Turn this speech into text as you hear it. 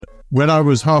When I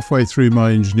was halfway through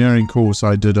my engineering course,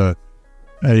 I did a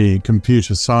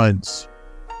computer science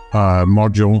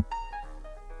module.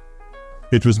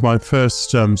 It was my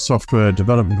first software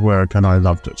development work, and I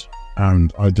loved it.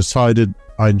 And I decided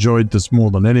I enjoyed this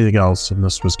more than anything else, and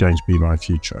this was going to be my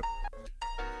future.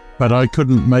 But I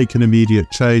couldn't make an immediate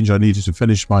change. I needed to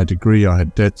finish my degree. I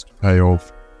had debts to pay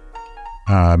off.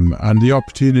 And the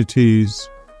opportunities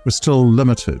were still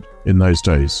limited in those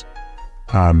days.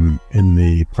 In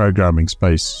the programming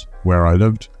space where I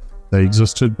lived, they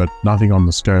existed, but nothing on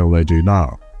the scale they do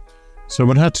now. So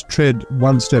one had to tread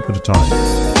one step at a time.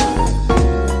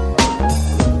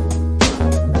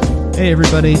 Hey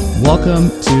everybody, welcome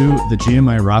to the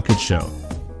GMI Rocket Show.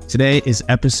 Today is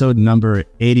episode number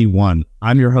 81.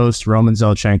 I'm your host, Roman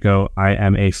Zelchenko. I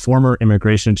am a former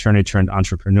immigration attorney turned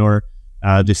entrepreneur,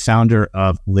 the founder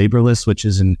of Laborless, which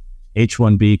is an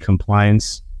H-1B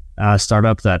compliance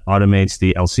startup that automates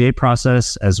the LCA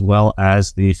process, as well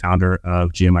as the founder of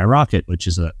GMI Rocket, which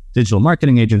is a digital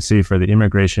marketing agency for the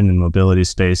immigration and mobility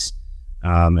space,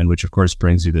 and which of course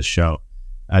brings you this show.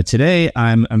 Today,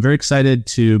 I'm very excited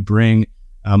to bring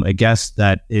a guest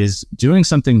that is doing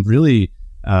something really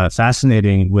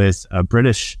fascinating with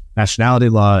British nationality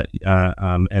law,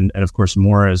 and of course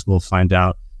more, as we'll find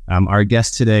out. Our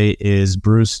guest today is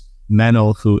Bruce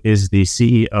Mennell, who is the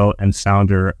CEO and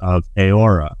founder of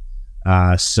Aora.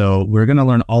 So we're going to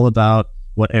learn all about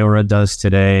what Aora does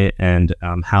today and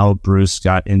how Bruce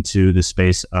got into the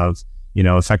space of,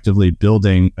 effectively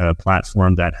building a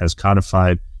platform that has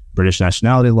codified British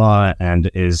nationality law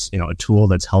and is, a tool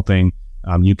that's helping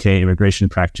UK immigration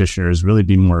practitioners really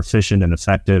be more efficient and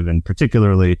effective, and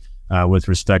particularly with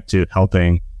respect to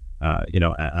helping,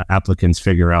 applicants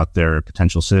figure out their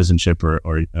potential citizenship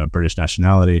or British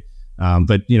nationality.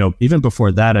 But even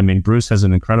before that, Bruce has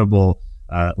an incredible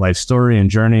life story and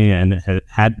journey, and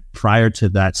had prior to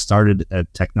that started a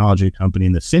technology company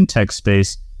in the fintech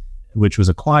space, which was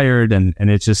acquired. And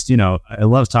it's just, I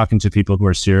love talking to people who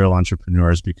are serial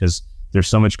entrepreneurs because there's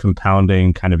so much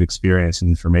compounding kind of experience and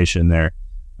information there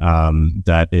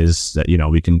that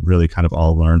we can really kind of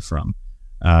all learn from.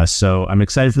 So I'm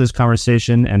excited for this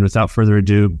conversation. And without further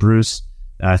ado, Bruce,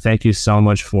 thank you so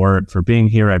much for being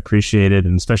here. I appreciate it,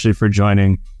 and especially for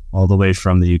joining all the way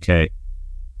from the UK.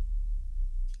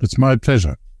 It's my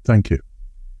pleasure. Thank you.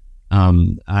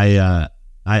 I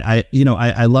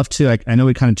love to, I know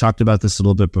we kind of talked about this a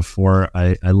little bit before.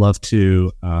 I love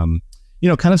to, kind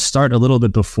of start a little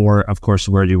bit before, of course,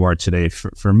 where you are today.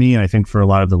 For me, and I think for a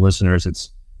lot of the listeners,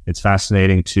 it's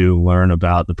fascinating to learn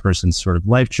about the person's sort of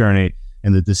life journey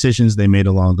and the decisions they made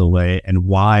along the way, and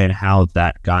why and how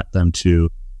that got them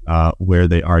to where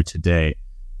they are today.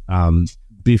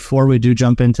 Before we do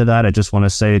jump into that, I just want to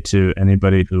say to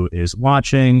anybody who is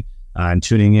watching and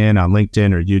tuning in on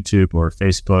LinkedIn or YouTube or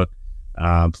Facebook,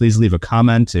 please leave a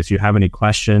comment if you have any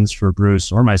questions for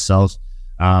Bruce or myself.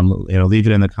 Leave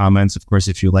it in the comments. Of course,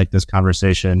 if you like this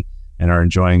conversation and are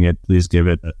enjoying it, please give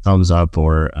it a thumbs up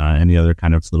or any other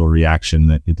kind of little reaction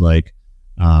that you'd like.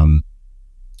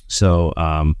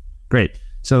 Great.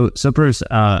 So Bruce,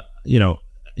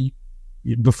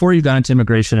 before you got into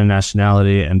immigration and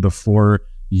nationality, and before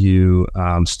you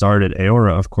started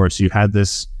Aora, of course, you had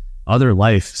this other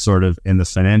life sort of in the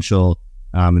financial,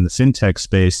 in the fintech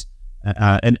space.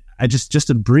 And I just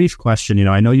a brief question,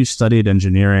 I know you studied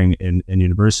engineering in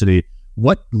university.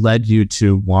 What led you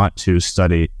to want to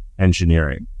study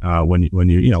engineering when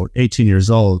you 18 years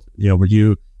old? Were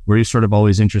you sort of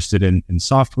always interested in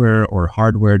software or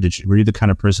hardware? Were you the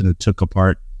kind of person who took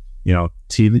apart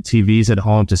TVs at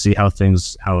home to see how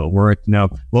it worked?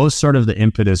 What was sort of the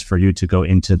impetus for you to go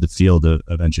into the field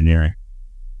of engineering?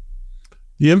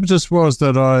 The impetus was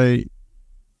that I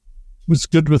was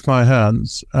good with my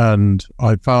hands, and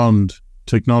I found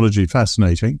technology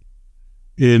fascinating.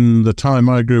 In the time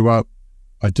I grew up,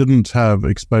 I didn't have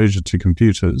exposure to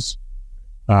computers.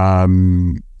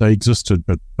 They existed,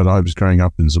 but I was growing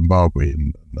up in Zimbabwe,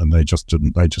 and they just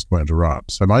weren't around.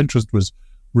 So my interest was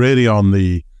really on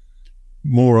the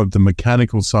more of the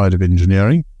mechanical side of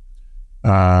engineering,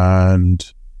 and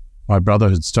my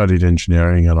brother had studied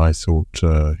engineering, and I thought,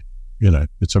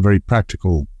 it's a very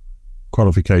practical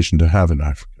qualification to have in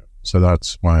Africa. So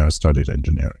that's why I studied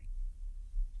engineering.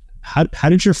 How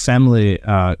did your family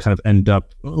kind of end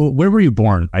up? Where were you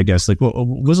born? I guess what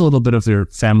was a little bit of your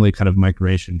family kind of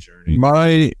migration journey?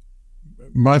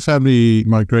 My family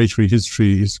migratory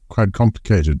history is quite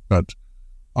complicated, but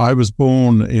I was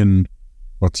born in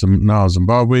what's now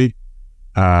Zimbabwe,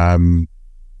 the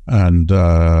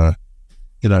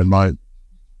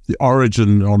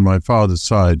origin on my father's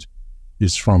side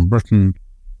is from Britain,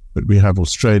 but we have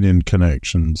Australian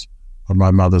connections. On my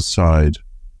mother's side,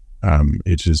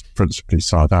 it is principally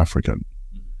South African.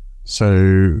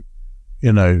 So,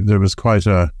 there was quite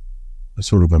a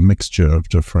sort of a mixture of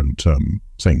different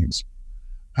things.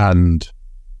 And,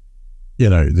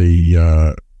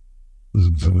 the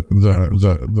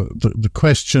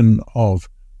question of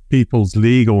people's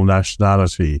legal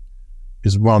nationality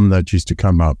is one that used to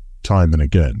come up time and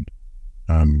again.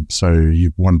 So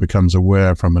one becomes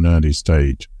aware from an early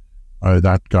stage, oh,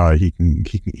 that guy, he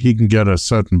can get a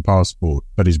certain passport,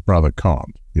 but his brother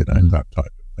can't, that type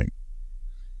of thing.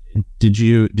 Did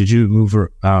you move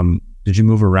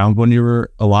around when you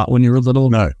were little?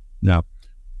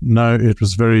 No, it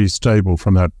was very stable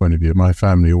from that point of view. My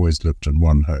family always lived in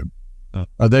one home. Oh.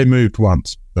 They moved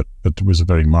once, but it was a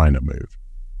very minor move.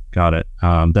 Got it.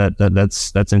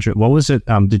 That's interesting. What was it?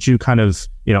 Did you kind of,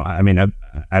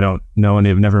 I don't know, and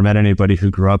I've never met anybody who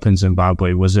grew up in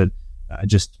Zimbabwe. Was it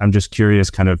I'm just curious,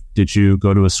 kind of, did you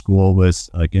go to a school with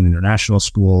like an international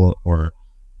school or?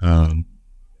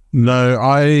 No,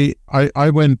 I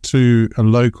went to a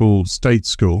local state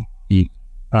school,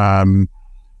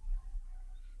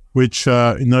 which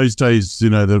in those days,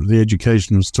 the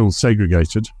education was still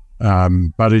segregated,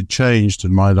 but it changed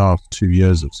in my last 2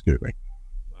 years of schooling.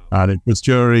 And it was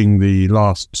during the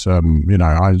last, I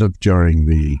lived during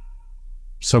the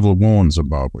Civil War in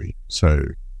Zimbabwe. So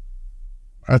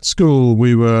at school,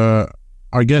 we were,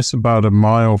 I guess, about a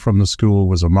mile from the school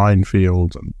was a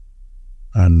minefield,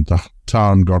 and the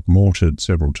town got mortared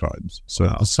several times.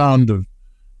 So The sound of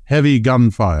heavy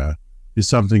gunfire is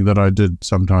something that I did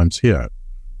sometimes hear,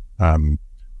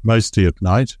 mostly at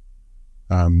night.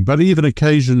 But even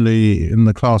occasionally in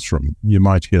the classroom, you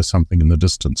might hear something in the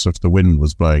distance if the wind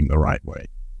was blowing the right way.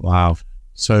 Wow.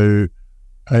 So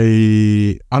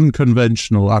a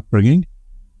unconventional upbringing,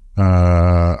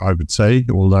 I would say,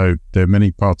 although there are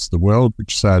many parts of the world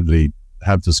which sadly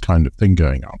have this kind of thing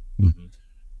going on.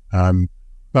 Mm-hmm.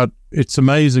 But it's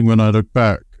amazing when I look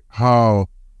back how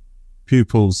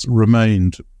pupils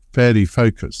remained fairly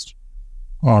focused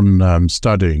on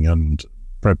studying and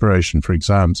preparation for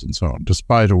exams and so on,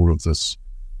 despite all of this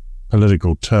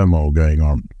political turmoil going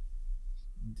on.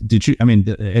 Did you,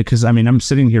 because I'm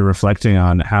sitting here reflecting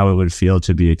on how it would feel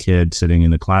to be a kid sitting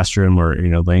in the classroom or,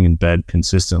 laying in bed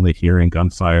consistently hearing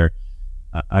gunfire.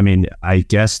 I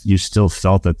guess you still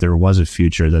felt that there was a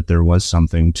future, that there was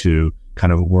something to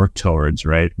kind of work towards,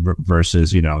 right?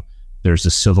 Versus, there's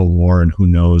a civil war and who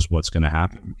knows what's going to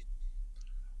happen.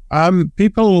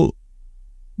 People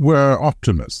were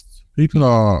optimists.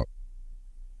 People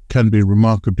can be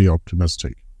remarkably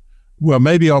optimistic. Well,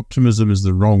 maybe optimism is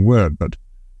the wrong word, but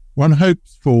one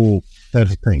hopes for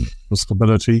better things, for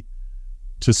stability.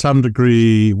 To some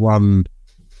degree,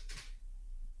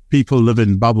 people live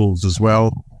in bubbles as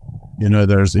well.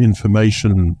 There's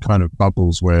information kind of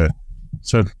bubbles where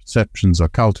certain perceptions are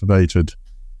cultivated.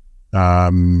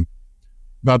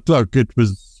 But look,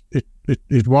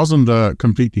 it wasn't a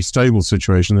completely stable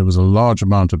situation. There was a large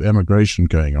amount of emigration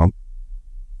going on.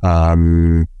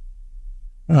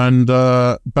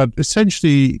 But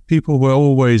essentially people were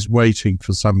always waiting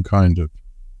for some kind of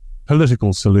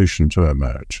political solution to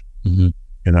emerge. Mm-hmm.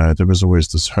 There was always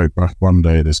this hope that one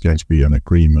day there's going to be an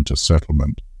agreement, a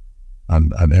settlement,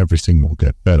 and everything will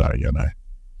get better,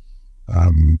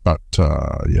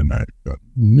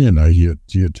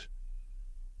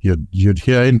 you'd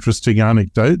hear interesting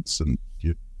anecdotes and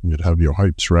you'd have your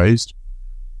hopes raised.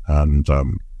 And,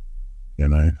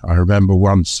 I remember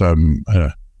once a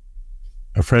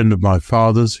friend of my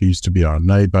father's, who used to be our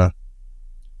neighbor,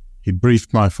 he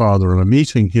briefed my father on a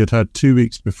meeting he had 2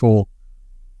 weeks before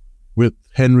with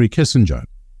Henry Kissinger,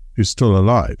 who's still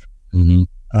alive. Mm-hmm.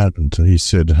 And he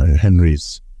said,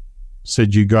 Henry's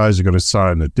said, you guys are going to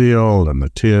sign a deal, and the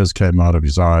tears came out of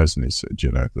his eyes, and he said,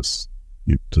 this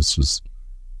is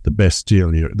the best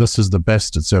deal this is the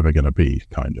best it's ever going to be,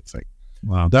 kind of thing.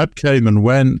 Wow. That came and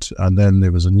went, and then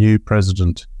there was a new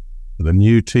president with a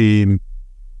new team,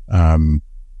 and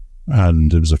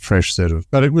it was a fresh set of,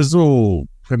 but it was all,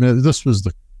 this was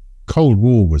the Cold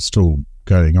War was still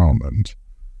going on, and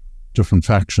different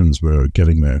factions were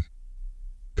getting their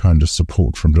kind of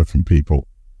support from different people.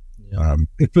 Yeah.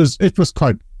 It was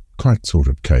quite sort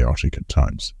of chaotic at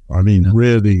times.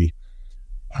 Really,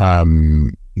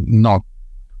 not,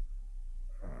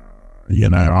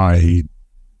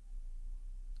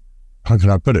 how can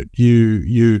I put it?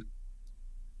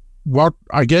 What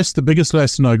I guess the biggest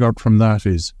lesson I got from that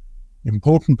is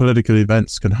important political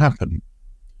events can happen,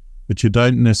 but you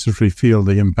don't necessarily feel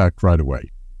the impact right away.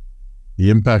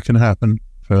 The impact can happen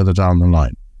further down the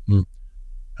line. Mm.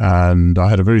 And I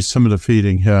had a very similar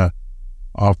feeling here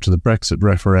after the Brexit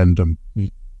referendum.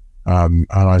 And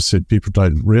I said, people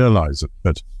don't realize it,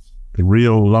 but the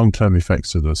real long-term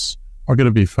effects of this are going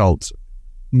to be felt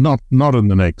not in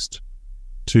the next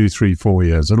 2, 3, 4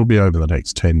 years. It'll be over the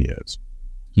next 10 years.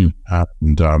 And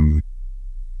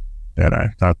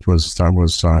that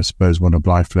was, I suppose, one of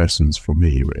life lessons for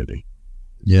me, really.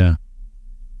 Yeah.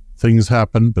 Things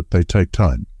happen, but they take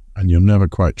time, and you're never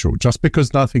quite sure. Just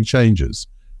because nothing changes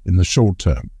in the short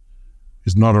term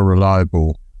is not a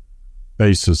reliable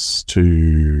basis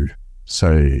to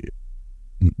say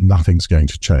nothing's going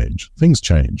to change. Things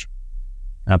change.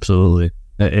 Absolutely.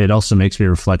 It also makes me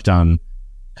reflect on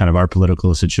kind of our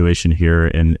political situation here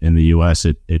in the U.S.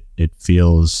 It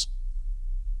feels,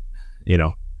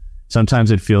 sometimes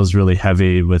it feels really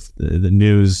heavy with the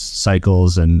news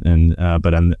cycles,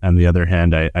 but on the other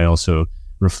hand, I also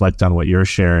reflect on what you're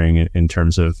sharing in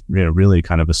terms of really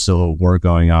kind of a civil war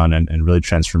going on and really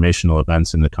transformational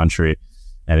events in the country,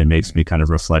 and it makes me kind of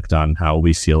reflect on how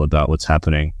we feel about what's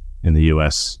happening in the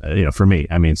U.S. For me,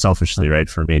 I mean, selfishly, right,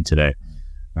 for me today.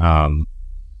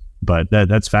 But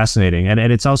that's fascinating, and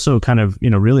it's also kind of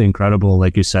really incredible.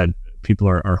 Like you said, people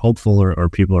are hopeful or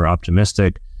people are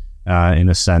optimistic. In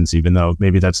a sense, even though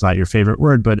maybe that's not your favorite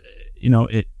word, but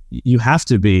you have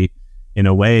to be, in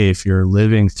a way, if you're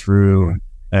living through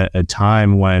a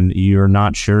time when you're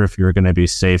not sure if you're going to be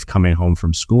safe coming home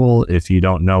from school, if you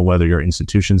don't know whether your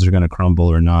institutions are going to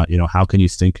crumble or not. How can you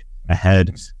think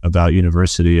ahead about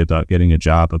university, about getting a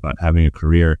job, about having a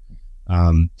career?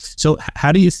 So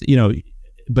how do you,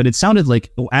 but it sounded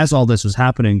like as all this was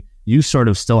happening, you sort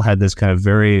of still had this kind of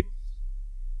very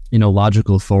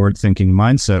logical, forward-thinking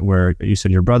mindset where you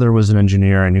said your brother was an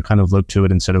engineer and you kind of looked to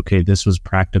it and said, okay, this was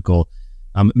practical.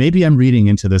 Maybe I'm reading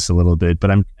into this a little bit,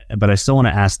 but I still want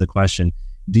to ask the question,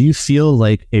 do you feel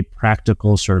like a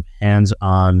practical sort of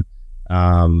hands-on,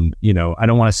 I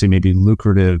don't want to say maybe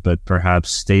lucrative, but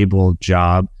perhaps stable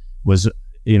job was,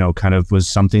 was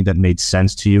something that made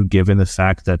sense to you given the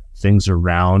fact that things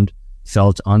around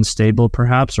felt unstable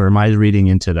perhaps, or am I reading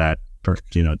into that,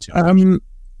 too?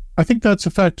 I think that's a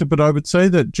factor, but I would say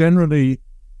that generally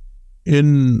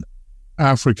in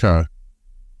Africa,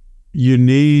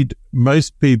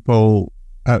 most people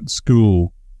at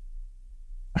school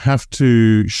have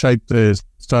to shape their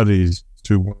studies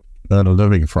to earn a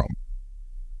living from.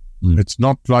 It's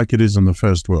not like it is in the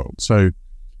first world. So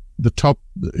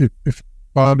if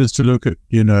I was to look at,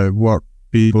 what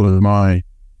people in my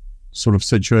sort of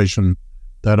situation,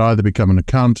 they'd either become an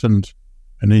accountant,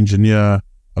 an engineer,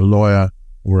 a lawyer,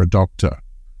 or a doctor,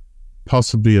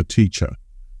 possibly a teacher.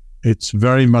 It's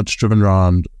very much driven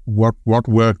around what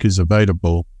work is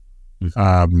available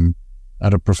at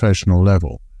a professional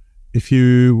level. If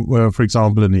you were, for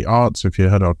example, in the arts, if you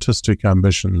had artistic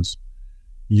ambitions,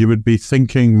 you would be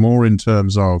thinking more in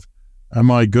terms of,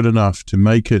 am I good enough to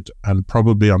make it? And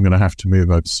probably I'm going to have to move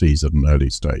overseas at an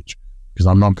early stage because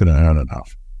I'm not going to earn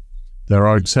enough. There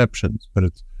are exceptions, but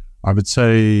I would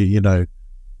say,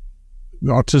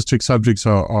 artistic subjects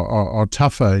are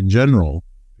tougher in general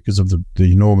because of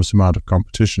the enormous amount of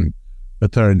competition,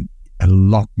 but they're a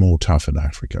lot more tough in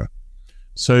Africa.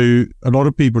 So a lot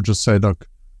of people just say, look,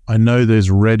 I know there's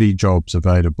ready jobs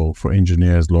available for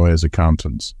engineers, lawyers,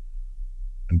 accountants,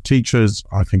 and teachers.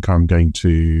 I think I'm going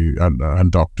to,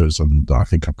 and doctors, and I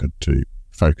think I'm going to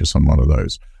focus on one of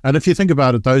those. And if you think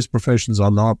about it, those professions are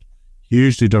not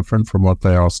hugely different from what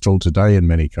they are still today in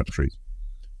many countries.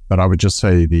 But I would just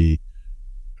say if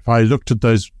I looked at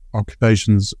those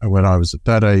occupations when I was at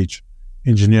that age,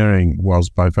 engineering was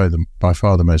by far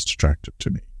the most attractive to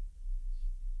me.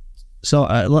 So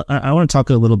I want to talk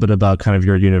a little bit about kind of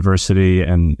your university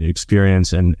and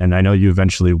experience, and I know you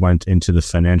eventually went into the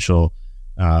financial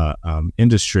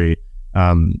industry.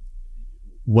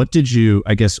 What did you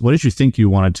think you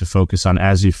wanted to focus on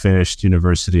as you finished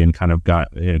university and kind of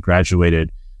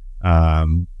graduated?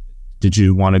 Did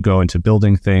you want to go into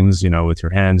building things, with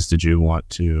your hands? Did you want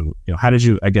to, how did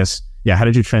you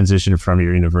transition from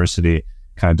your university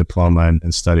kind of diploma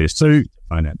and studies to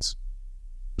finance?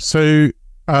 So,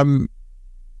 when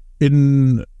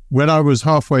I was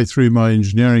halfway through my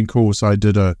engineering course, I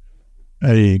did a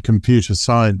computer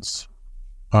science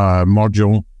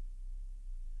module.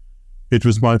 It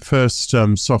was my first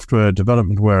software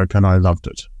development work, and I loved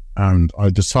it. And I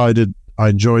decided I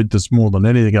enjoyed this more than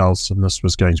anything else, and this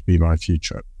was going to be my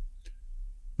future.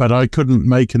 But I couldn't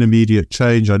make an immediate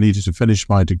change. I needed to finish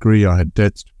my degree. I had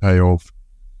debts to pay off.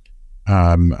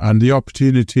 And the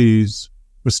opportunities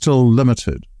were still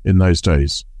limited in those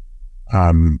days.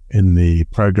 In the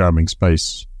programming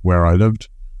space where I lived,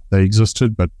 they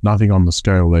existed, but nothing on the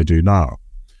scale they do now.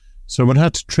 So one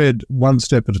had to tread one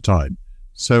step at a time.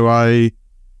 So I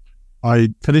I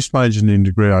finished my engineering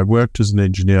degree. I worked as an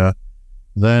engineer.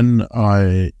 Then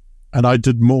I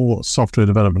did more software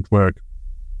development work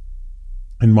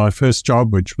in my first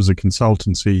job, which was a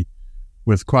consultancy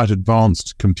with quite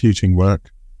advanced computing work.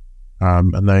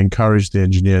 And they encouraged the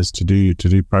engineers to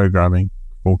do programming,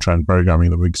 Fortran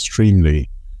programming, that were extremely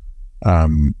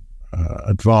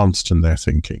advanced in their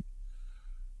thinking.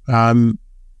 So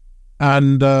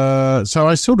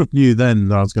I sort of knew then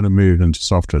that I was going to move into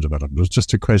software development. It was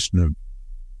just a question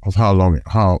of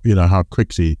how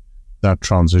quickly that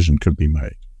transition could be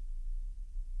made.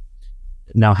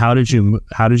 Now, how did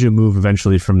you move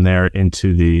eventually from there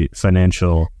into the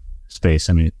financial space?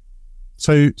 I mean,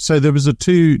 so there was a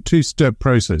two-step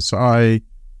process. I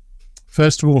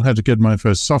first of all had to get my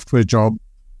first software job,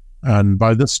 and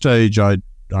by this stage I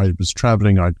was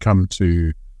traveling. I'd come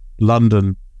to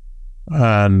London,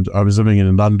 and I was living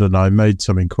in London. I made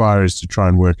some inquiries to try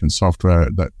and work in software.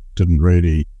 That didn't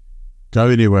really go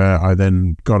anywhere. I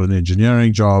then got an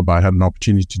engineering job. I had an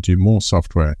opportunity to do more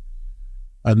software.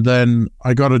 And then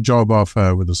I got a job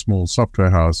offer with a small software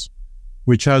house,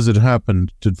 which, as it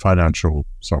happened, did financial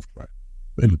software.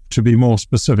 To be more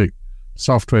specific,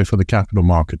 software for the capital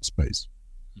market space.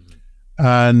 Mm-hmm.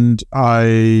 And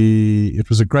it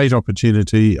was a great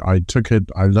opportunity. I took it.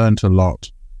 I learned a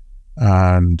lot.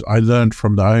 And I learned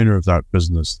from the owner of that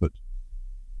business that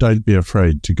don't be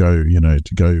afraid to go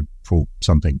for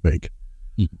something big.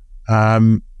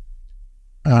 Mm-hmm.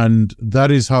 And that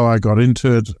is how I got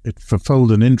into it. It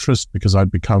fulfilled an interest because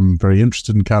I'd become very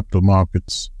interested in capital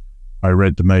markets. I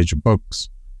read the major books.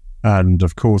 And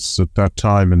of course, at that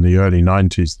time in the early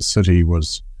 90s, the city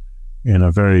was in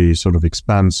a very sort of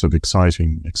expansive,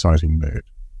 exciting mood.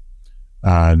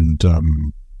 And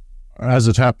as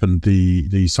it happened,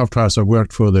 the software house I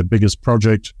worked for, their biggest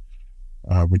project,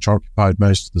 which occupied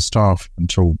most of the staff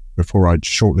until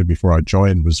shortly before I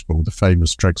joined, was for the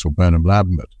famous Drexel Burnham lab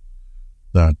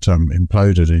that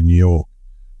imploded in New York.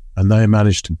 And they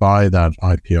managed to buy that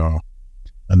IPR,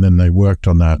 and then they worked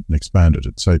on that and expanded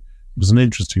it. So it was an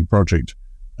interesting project,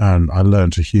 and I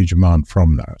learned a huge amount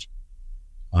from that.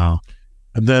 Wow.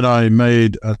 And then I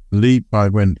made a leap. I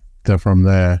went there from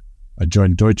there. I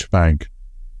joined Deutsche Bank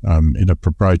in a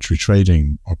proprietary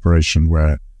trading operation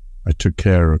where I took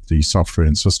care of the software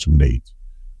and system needs.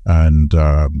 And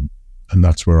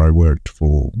that's where I worked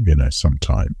for, some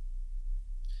time.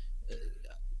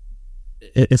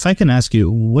 If I can ask you,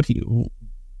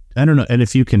 I don't know, and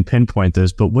if you can pinpoint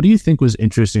this, but what do you think was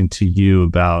interesting to you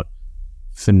about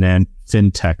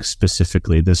fintech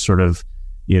specifically, this sort of,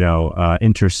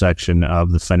 intersection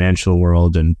of the financial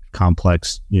world and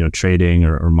complex, trading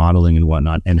or modeling and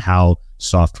whatnot, and how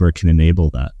software can enable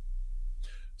that?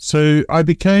 So I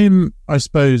became, I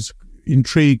suppose,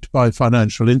 intrigued by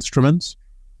financial instruments.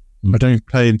 Mm-hmm. I don't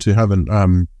claim to have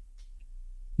a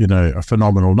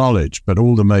phenomenal knowledge, but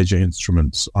all the major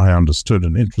instruments I understood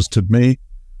and interested me.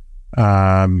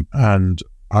 And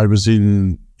I was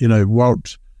in,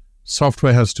 what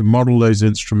software has to model those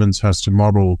instruments, has to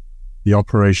model the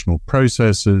operational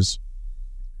processes,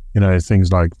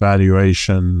 things like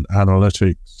valuation,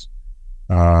 analytics,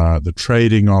 the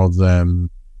trading of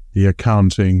them, the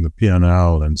accounting, the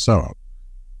P&L, and so on.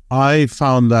 I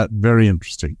found that very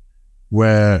interesting,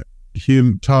 where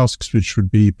tasks which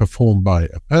would be performed by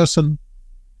a person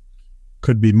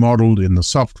could be modeled in the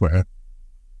software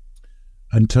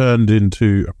and turned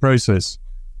into a process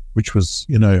which was,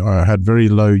 had very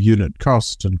low unit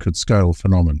cost and could scale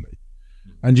phenomenally.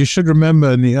 And you should remember,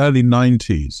 in the early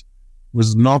 90s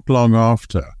was not long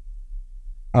after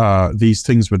these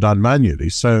things were done manually.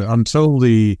 So until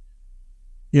the,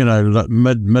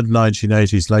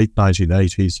 mid-1980s, late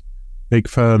 1980s, big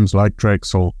firms like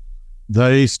Drexel,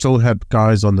 they still had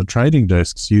guys on the trading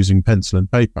desks using pencil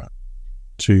and paper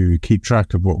to keep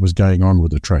track of what was going on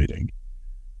with the trading.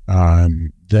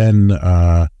 Then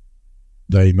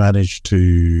they managed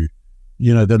to,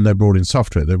 then they brought in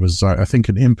software. There was, I think,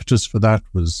 an impetus for that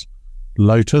was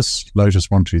Lotus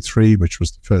 123, which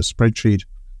was the first spreadsheet.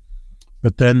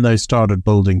 But then they started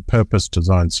building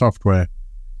purpose-designed software.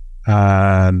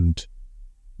 And,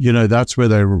 that's where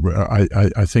they were,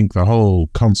 I think the whole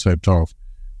concept of,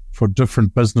 for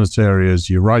different business areas,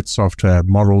 you write software,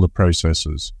 model the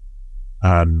processes,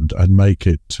 and make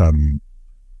it,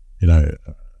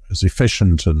 as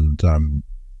efficient and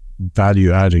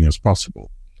value-adding as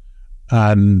possible.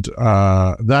 And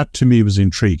that to me was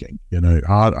intriguing.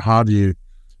 How do you,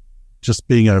 just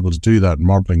being able to do that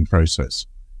modeling process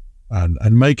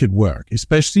and make it work,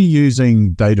 especially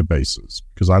using databases,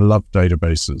 because I love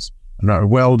databases, and a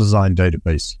well-designed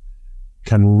database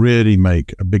can really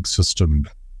make a big system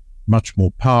much more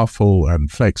powerful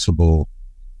and flexible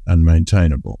and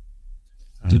maintainable.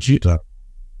 Did you? I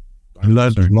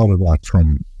learned a lot of that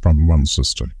from one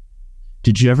sister.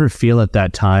 Did you ever feel at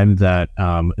that time that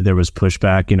there was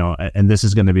pushback? And this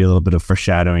is going to be a little bit of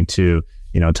foreshadowing to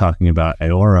talking about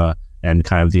Aora and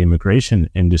kind of the immigration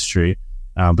industry.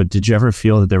 But did you ever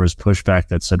feel that there was pushback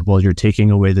that said, well, you're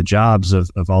taking away the jobs of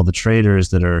all the traders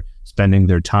that are spending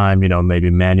their time,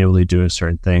 maybe manually doing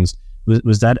certain things?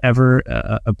 Was that ever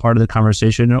a part of the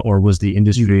conversation, or was the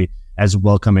industry as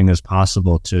welcoming as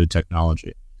possible to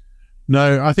technology?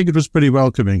 No, I think it was pretty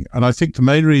welcoming. And I think the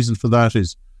main reason for that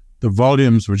is the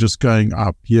volumes were just going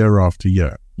up year after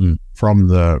year from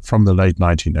the late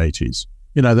 1980s.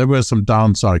 There were some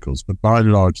down cycles, but by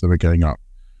and large, they were going up.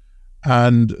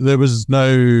 And it was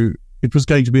going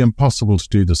to be impossible to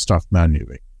do the stuff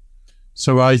manually.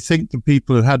 So I think the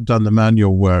people who had done the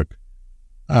manual work,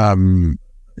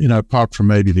 apart from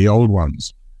maybe the old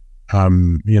ones,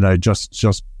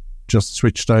 just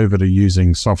switched over to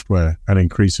using software an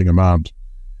increasing amount.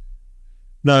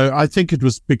 No, I think it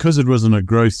was because it was in a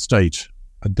growth state,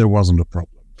 there wasn't a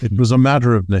problem. It was a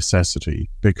matter of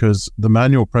necessity because the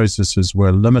manual processes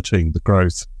were limiting the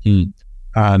growth.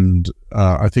 And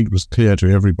I think it was clear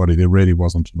to everybody there really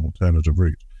wasn't an alternative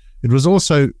route. It was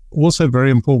also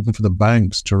very important for the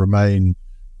banks to remain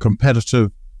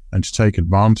competitive and to take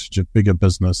advantage of bigger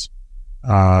business.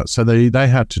 So they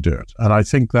had to do it. And I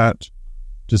think that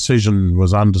decision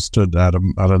was understood at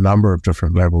a number of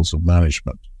different levels of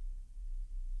management.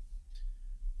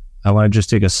 I want to just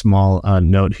take a small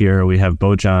note here. We have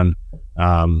Bojan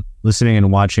listening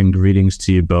and watching. Greetings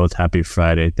to you both. Happy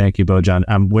Friday. Thank you, Bojan.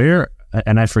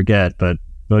 And I forget, but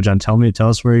Bojan, tell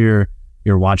us where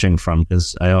you're watching from,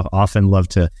 because I often love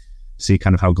to see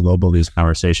kind of how global these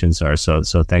conversations are. So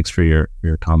thanks for your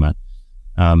comment.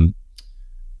 That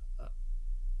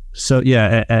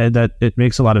it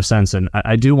makes a lot of sense, and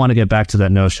I do want to get back to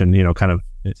that notion, kind of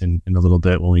in a little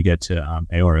bit when we get to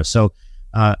Aora. So,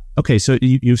 okay, so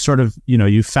you sort of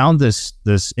you found this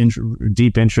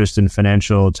deep interest in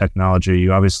financial technology.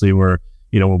 You obviously were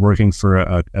working for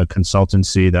a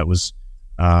consultancy that was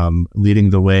leading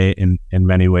the way in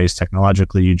many ways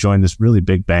technologically. You joined this really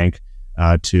big bank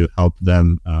to help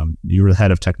them. You were the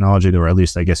head of technology there, or at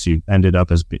least I guess you ended up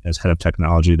as head of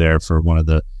technology there for one of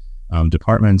the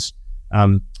departments.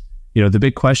 The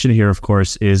big question here, of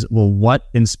course, is, well, what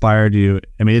inspired you?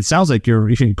 I mean, it sounds like your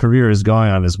career is going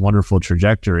on this wonderful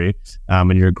trajectory,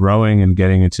 and you're growing and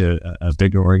getting into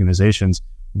bigger organizations.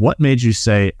 What made you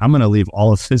say, I'm going to leave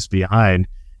all of this behind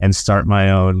and start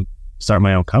my own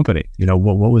company?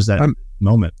 What was that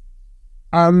moment?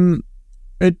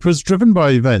 It was driven by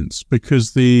events,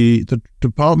 because the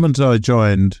department I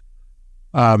joined,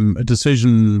 a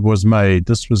decision was made.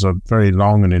 This was a very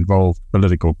long and involved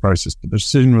political process, but the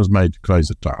decision was made to close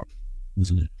it down.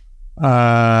 Mm-hmm.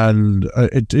 And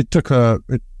it took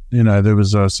there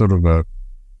was a sort of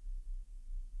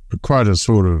quite a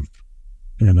sort of,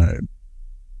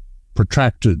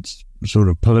 protracted sort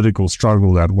of political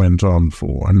struggle that went on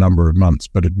for a number of months,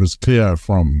 but it was clear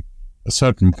from a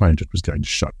certain point it was going to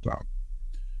shut down.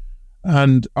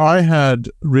 And I had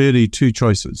really two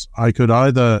choices. I could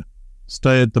either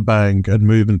stay at the bank and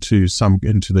move into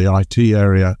the IT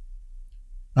area,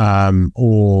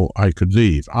 or I could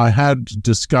leave. I had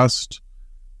discussed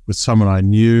with someone I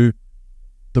knew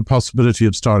the possibility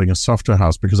of starting a software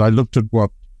house, because I looked at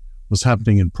what was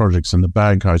happening in projects in the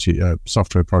bank, IT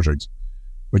software projects,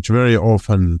 which very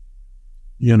often,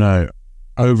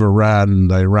 overran.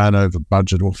 They ran over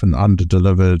budget, often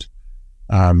under-delivered,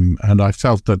 and I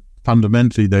felt that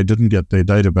fundamentally they didn't get their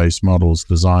database models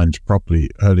designed properly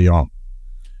early on.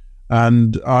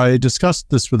 And I discussed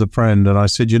this with a friend, and I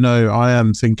said, I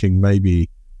am thinking maybe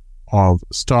of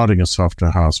starting a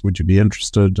software house. Would you be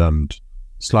interested? And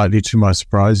slightly to my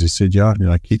surprise, he said, yeah,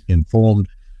 keep me informed.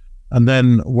 And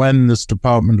then when this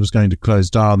department was going to close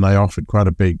down, they offered quite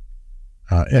a big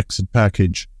exit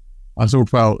package. I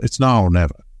thought, well, it's now or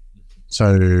never.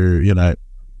 So, this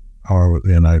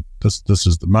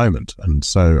is the moment. And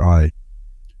so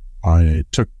I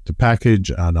took the package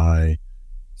and I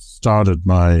started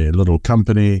my little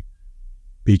company,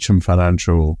 Beecham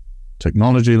Financial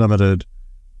Technology Limited,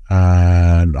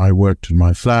 and I worked in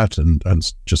my flat and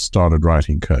just started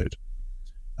writing code,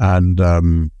 and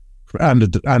designed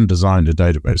a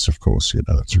database. Of course,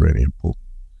 that's really important.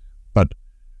 But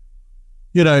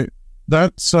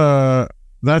that's how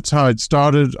it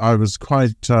started. I was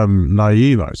quite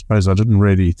naive, I suppose. I didn't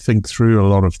really think through a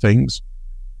lot of things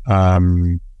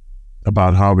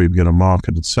about how we were going to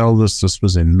market and sell this. This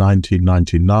was in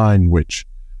 1999, which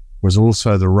was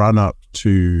also the run-up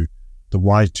to the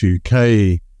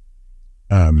Y2K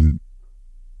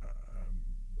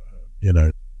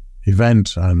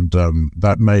event, and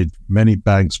that made many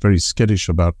banks very skittish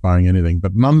about buying anything.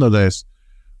 But nonetheless,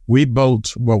 we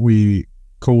built what we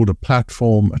called a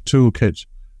platform, a toolkit,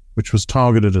 which was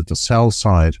targeted at the sell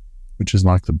side, which is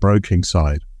like the broking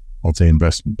side of the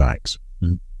investment banks.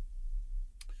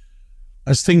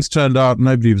 As things turned out,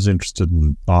 nobody was interested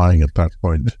in buying at that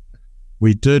point.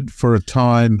 We did, for a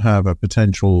time, have a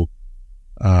potential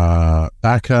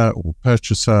backer or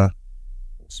purchaser,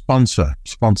 sponsor.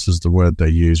 Sponsor's the word they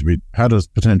use. We had a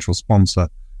potential sponsor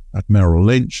at Merrill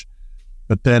Lynch,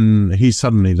 but then he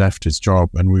suddenly left his job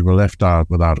and we were left out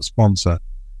without a sponsor.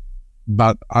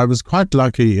 But I was quite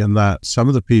lucky in that some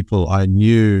of the people I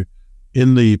knew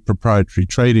in the proprietary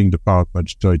trading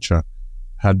department, Deutsche,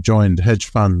 had joined hedge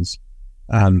funds,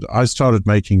 and I started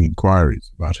making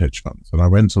inquiries about hedge funds. And I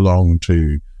went along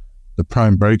to the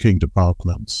prime broking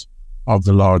departments of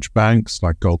the large banks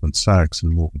like Goldman Sachs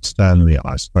and Morgan Stanley, and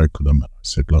I spoke with them and I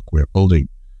said, look,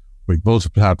 we've built a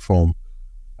platform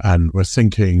and we're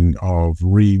thinking of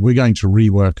we're going to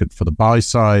rework it for the buy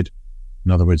side,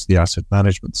 in other words, the asset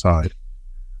management side.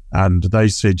 And they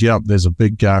said, yep, there's a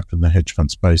big gap in the hedge fund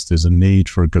space. There's a need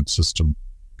for a good system,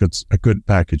 a good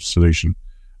package solution.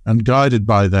 And guided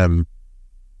by them,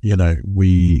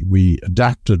 we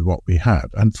adapted what we had.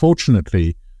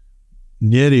 Unfortunately,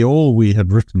 nearly all we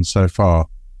had written so far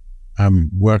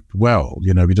worked well.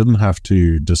 We didn't have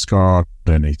to discard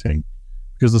anything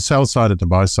because the sell side and the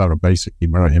buy side are basically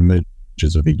mirror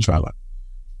images of each other.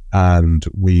 And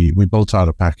we built out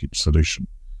a package solution,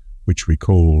 which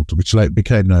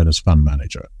became known as Fund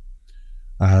Manager.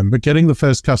 But getting the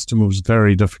first customer was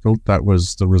very difficult. That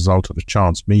was the result of a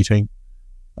chance meeting.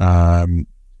 And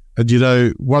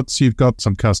once you've got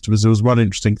some customers, there was one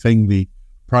interesting thing. The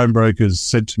prime brokers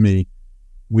said to me,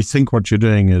 we think what you're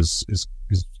doing is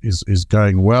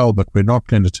going well, but we're not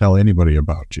going to tell anybody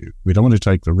about you. We don't want to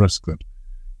take the risk that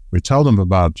we tell them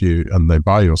about you and they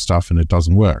buy your stuff and it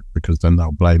doesn't work, because then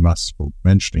they'll blame us for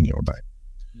mentioning your name.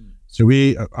 So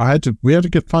we had to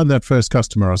find that first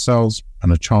customer ourselves,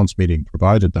 and a chance meeting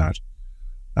provided that.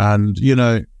 And,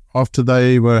 after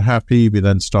they were happy, we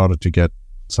then started to get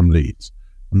some leads,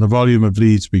 and the volume of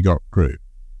leads we got grew.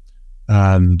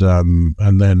 And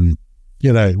then,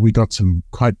 we got some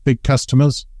quite big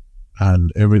customers,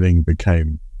 and everything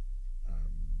became,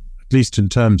 at least in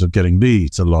terms of getting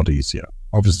leads, a lot easier.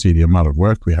 Obviously, the amount of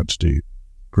work we had to do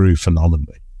grew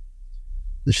phenomenally.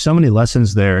 There's so many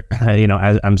lessons there.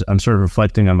 As I'm sort of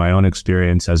reflecting on my own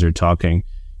experience as you're talking.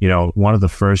 One of the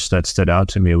first that stood out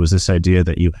to me was this idea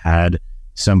that you had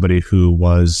somebody who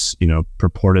was,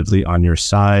 purportedly on your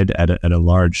side at a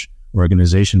large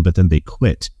organization, but then they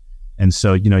quit. And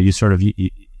so, you sort of,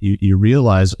 you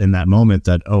realize in that moment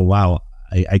that, oh, wow,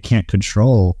 I can't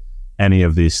control any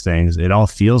of these things. It all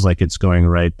feels like it's going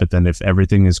right. But then if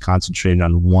everything is concentrated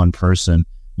on one person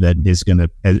that is going to,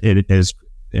 it is,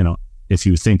 if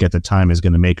you think at the time is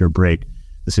going to make or break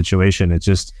the situation, it's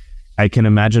just, I can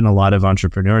imagine a lot of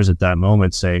entrepreneurs at that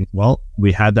moment saying, well,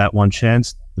 we had that one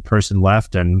chance, the person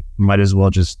left, and might as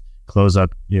well just close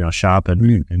up, shop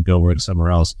and go work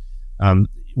somewhere else.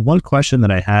 One question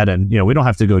that I had, and, we don't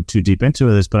have to go too deep into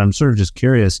this, but I'm sort of just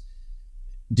curious,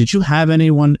 did you have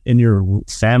anyone in your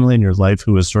family, in your life,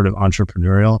 who was sort of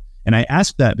entrepreneurial? And I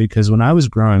ask that because when I was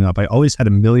growing up, I always had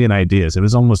a million ideas. It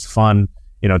was almost fun,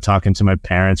 talking to my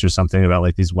parents or something about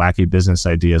like these wacky business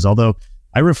ideas. Although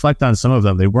I reflect on some of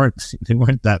them, they weren't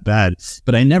that bad,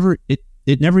 but it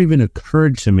never even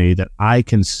occurred to me that I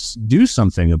can do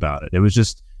something about it. It was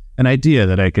just an idea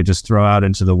that I could just throw out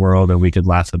into the world and we could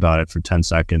laugh about it for 10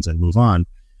 seconds and move on.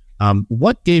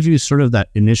 What gave you sort of that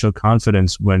initial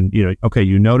confidence when,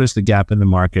 you noticed the gap in the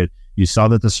market, you saw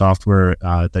that the software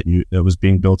that was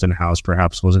being built in-house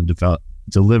perhaps wasn't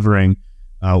delivering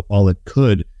all it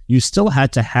could. You still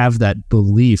had to have that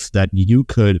belief that you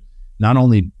could not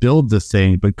only build the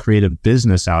thing, but create a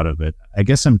business out of it. I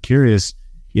guess I'm curious,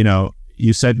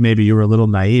 you said maybe you were a little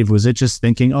naive. Was it just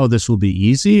thinking, oh, this will be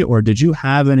easy? Or did you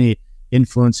have any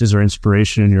influences or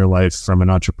inspiration in your life from an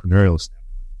entrepreneurial standpoint?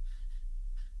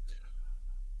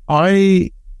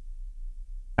 I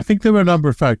think there were a number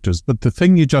of factors, but the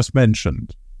thing you just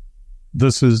mentioned,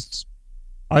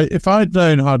 if I'd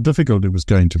known how difficult it was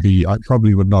going to be, I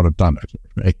probably would not have done it.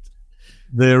 Right?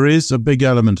 There is a big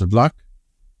element of luck.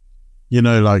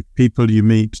 Like people you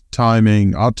meet,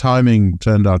 timing. Our timing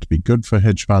turned out to be good for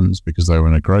hedge funds because they were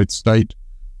in a growth state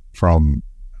from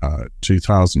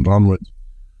 2000 onwards.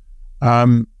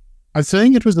 I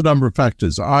think it was a number of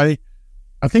factors. I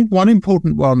think one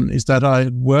important one is that I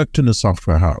had worked in a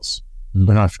software house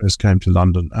when I first came to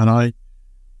London, and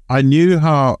I knew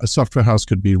how a software house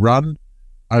could be run.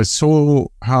 I saw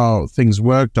how things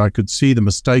worked. I could see the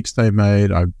mistakes they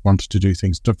made. I wanted to do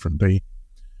things differently.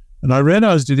 And I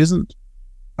realized it isn't,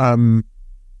 software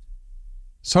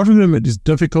development is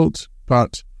difficult,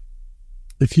 but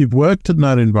if you've worked in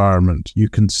that environment, you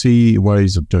can see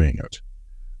ways of doing it.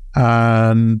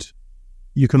 And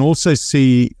you can also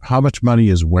see how much money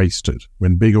is wasted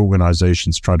when big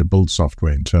organizations try to build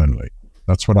software internally.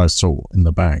 That's what I saw in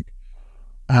the bank.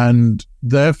 And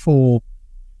therefore,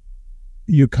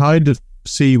 you kind of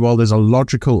see, well, there's a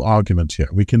logical argument here.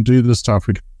 We can do this stuff.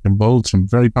 We can build some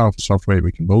very powerful software.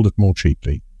 We can build it more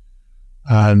cheaply.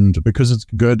 And because it's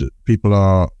good, people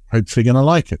are hopefully going to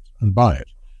like it and buy it.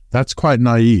 That's quite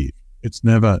naive. It's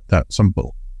never that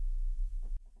simple.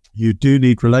 You do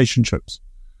need relationships.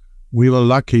 We were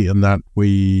lucky in that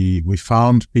we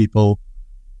found people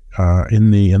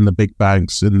in the big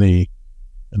banks, in the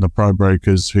pro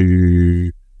brokers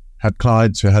who had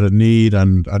clients who had a need,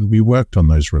 and we worked on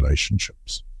those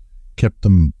relationships, kept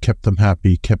them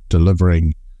happy, kept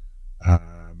delivering.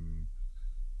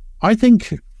 I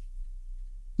think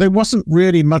there wasn't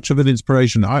really much of an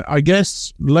inspiration. I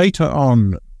guess later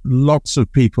on, lots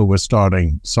of people were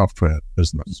starting software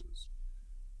businesses.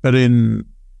 But in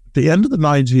the end of the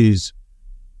 90s,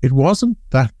 it wasn't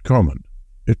that common.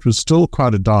 It was still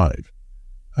quite a dive.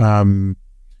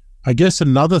 I guess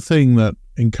another thing that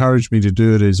encouraged me to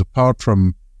do it is, apart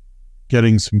from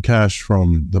getting some cash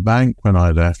from the bank when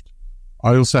I left,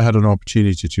 I also had an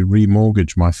opportunity to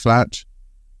remortgage my flat,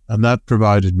 and that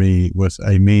provided me with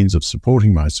a means of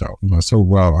supporting myself. And I thought,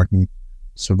 well, I can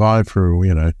survive for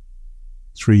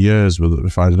 3 years with it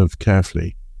if I live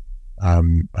carefully.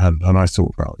 And I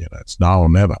thought, well, it's now or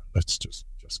never. Let's just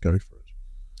go for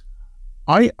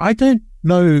it. I don't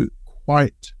know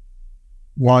quite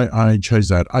why I chose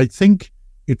that. I think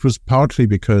it was partly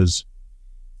because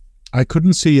I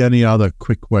couldn't see any other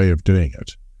quick way of doing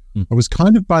it. I was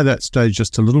kind of by that stage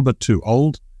just a little bit too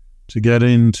old to get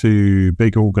into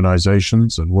big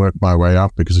organizations and work my way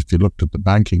up, because if you looked at the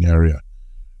banking area,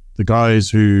 the guys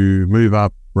who move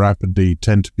up rapidly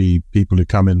tend to be people who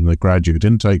come in the graduate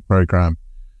intake program.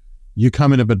 You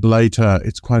come in a bit later,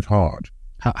 it's quite hard.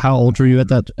 How old were you at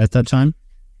that time?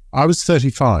 I was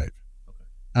 35.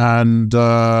 And,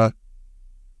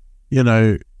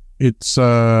 it's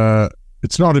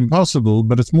not impossible,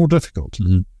 but it's more difficult.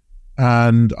 Mm-hmm.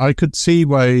 And I could see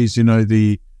ways,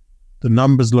 the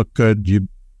numbers look good.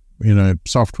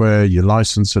 Software, you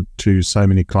license it to so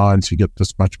many clients, you get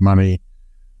this much money.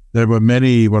 There were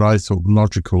many, what I thought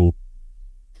logical,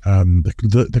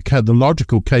 the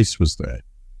logical case was there.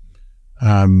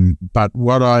 But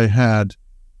what I had,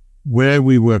 where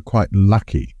we were quite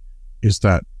lucky, is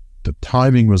that the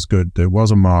timing was good. There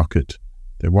was a market,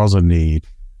 there was a need,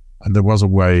 and there was a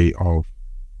way of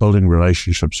building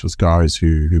relationships with guys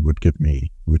who would give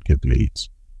leads.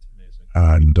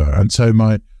 Amazing. And so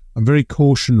I'm very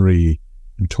cautionary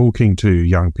in talking to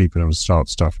young people who start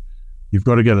stuff. You've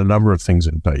got to get a number of things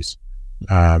in place.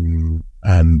 Obviously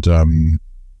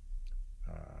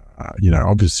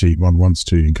one wants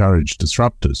to encourage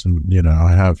disruptors. And,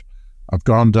 I've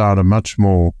gone down a much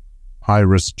more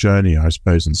high-risk journey, I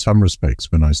suppose, in some respects,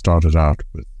 when I started out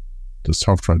with the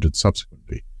software I did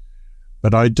subsequently.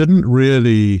 But I didn't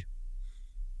really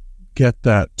get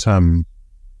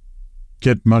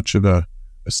much of a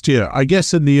steer. I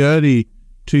guess in the early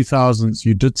 2000s,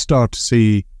 you did start to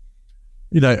see,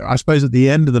 I suppose at the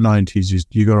end of the 90s,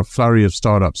 you got a flurry of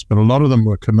startups, but a lot of them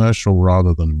were commercial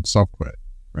rather than software.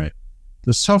 Right.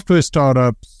 The software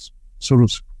startups sort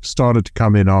of started to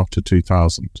come in after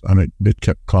 2000, and it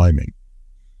kept climbing.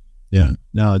 Yeah.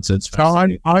 No, it's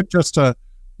fascinating. So I'm just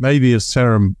maybe a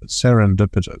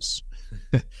serendipitous.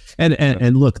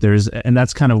 and look, and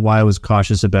that's kind of why I was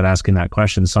cautious about asking that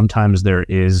question. Sometimes there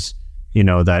is,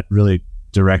 that really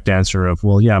direct answer of,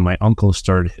 well, yeah, my uncle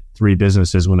started 3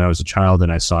 businesses when I was a child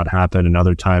and I saw it happen. And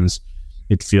other times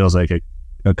it feels like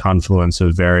a confluence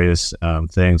of various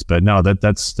things. But no,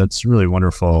 that's really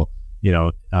wonderful,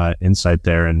 insight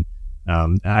there. And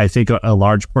I think a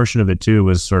large portion of it too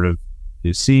was sort of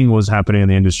seeing what was happening in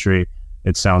the industry.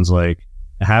 It sounds like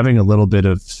having a little bit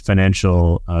of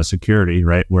financial security,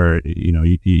 right? Where,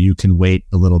 you can wait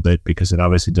a little bit, because it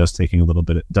obviously does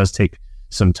take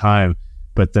some time,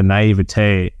 but the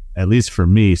naivete, at least for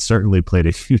me, certainly played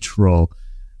a huge role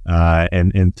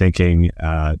in thinking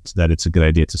that it's a good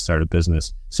idea to start a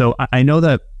business. So I know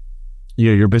that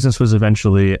your business was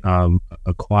eventually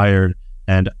acquired,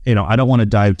 and I don't want to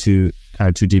dive too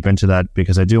deep into that,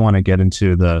 because I do want to get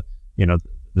into the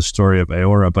story of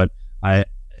Aora. But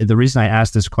the reason I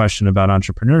asked this question about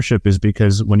entrepreneurship is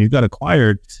because when you got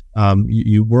acquired,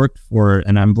 you worked for,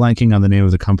 and I'm blanking on the name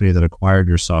of the company that acquired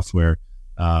your software.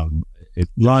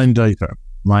 Line Data.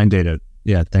 Line Data.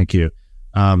 Yeah, thank you.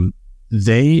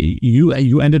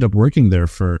 You ended up working there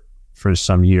for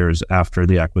some years after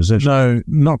the acquisition. No,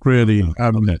 not really.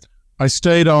 Okay. I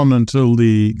stayed on until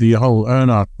the whole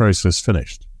earn-out process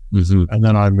finished. Mm-hmm. And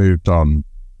then I moved on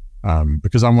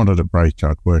because I wanted a break.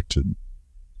 I'd worked in,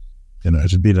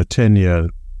 it had been a 10-year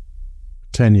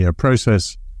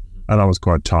process, and I was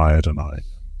quite tired, and I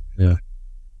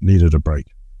needed a break.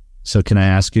 So can I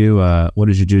ask you, what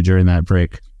did you do during that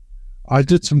break? I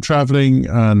did some traveling,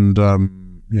 and,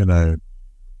 I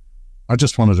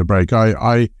just wanted a break.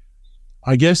 I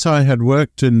guess I had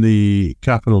worked in the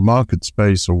capital market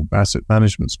space or asset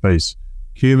management space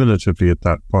cumulatively at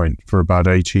that point for about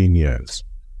 18 years.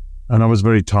 And I was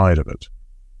very tired of it.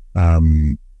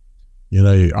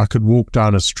 I could walk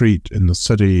down a street in the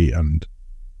city and,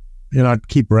 I'd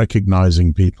keep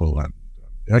recognizing people. And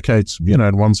okay, it's,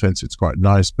 in one sense it's quite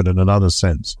nice, but in another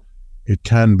sense, it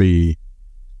can be,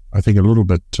 I think, a little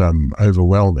bit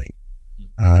overwhelming.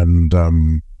 And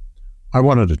I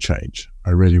wanted a change. I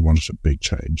really wanted a big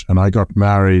change. And I got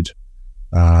married.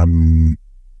 I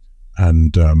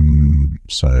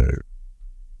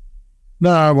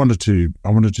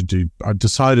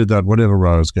decided that whatever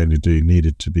I was going to do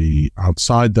needed to be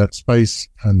outside that space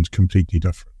and completely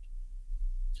different.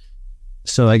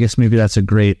 So I guess maybe that's a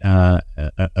great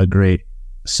segue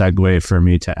for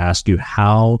me to ask you,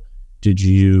 how did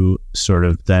you sort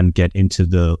of then get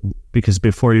into because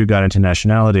before you got into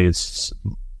nationality, if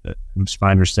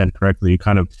I understand correctly, you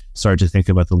kind of started to think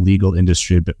about the legal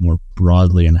industry a bit more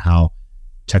broadly and how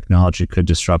technology could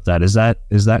disrupt that. Is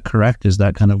that correct? Is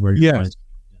that kind of where you're going?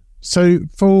 So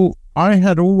I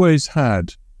had always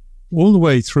had, all the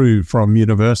way through from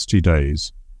university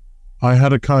days, I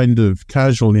had a kind of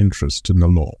casual interest in the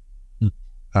law,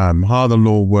 how the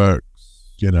law works,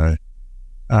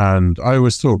 and I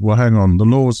always thought, well, hang on, the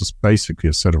law is basically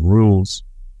a set of rules.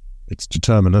 It's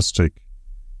deterministic.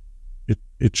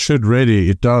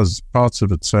 It does, parts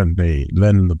of it certainly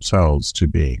lend themselves to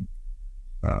being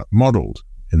modeled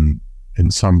in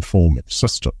some form of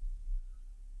system.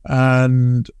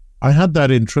 And I had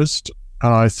that interest,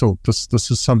 and I thought this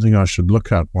is something I should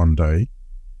look at one day.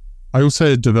 I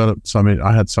also developed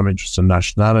I had some interest in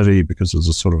nationality because as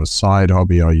a sort of a side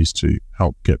hobby, I used to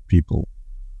help get people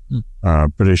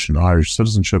British and Irish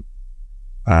citizenship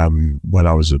when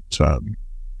I was at,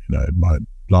 my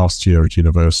last year at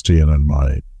university and in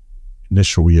my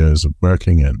initial years of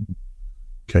working in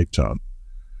Cape Town.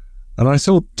 And I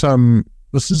thought,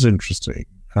 this is interesting.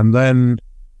 And then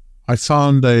I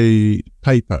found a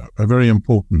paper, a very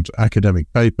important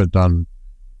academic paper done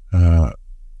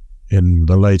in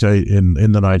the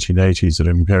 1980s at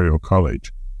Imperial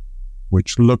College,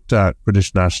 which looked at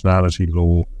British nationality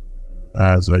law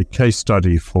as a case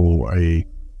study for a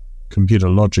computer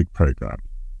logic program.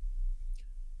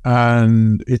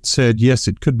 And it said, yes,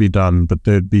 it could be done, but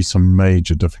there'd be some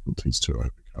major difficulties to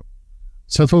overcome.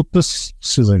 So I thought, this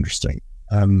is interesting.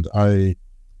 And I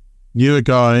knew a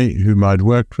guy whom I'd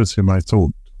worked with, whom I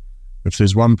thought, if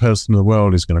there's one person in the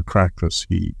world who's going to crack this,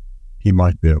 he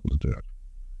might be able to do it.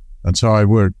 And so I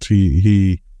worked.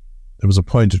 There was a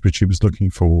point at which he was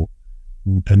looking for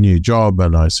a new job,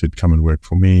 and I said, come and work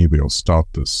for me. We'll start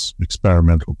this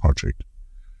experimental project.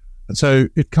 And so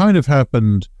it kind of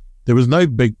happened. There was no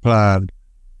big plan.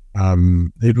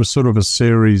 It was sort of a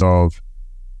series of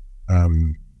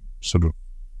sort of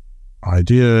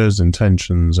ideas,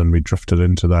 intentions, and we drifted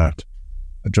into that.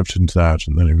 I drifted into that,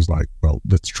 and then it was like, well,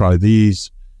 let's try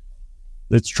these.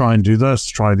 Let's try and do this,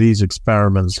 try these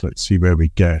experiments, let's see where we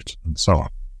get, and so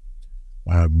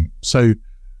on.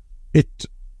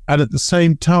 And at the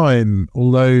same time,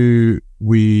 although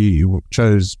we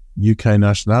chose UK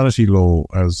nationality law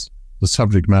as the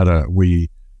subject matter we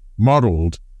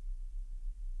modeled,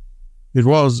 it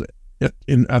was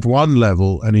at one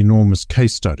level an enormous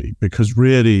case study, because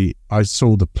really I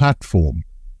saw the platform,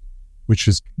 which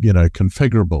is,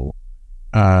 configurable,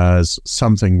 as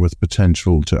something with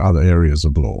potential to other areas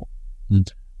of law.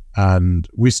 And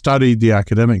we studied the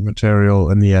academic material.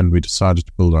 In the end, we decided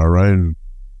to build our own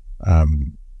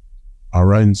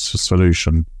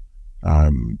solution. There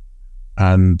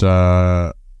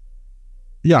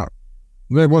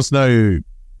was no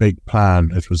big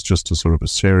plan. It was just a sort of a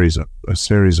series of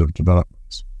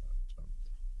developments.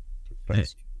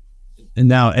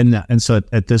 And so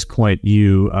at this point,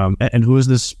 you and who is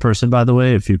this person, by the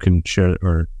way, if you can share,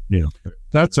 or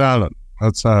That's Alan.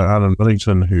 That's Alan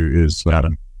Millington, who is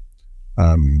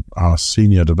our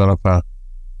senior developer.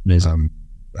 Amazing.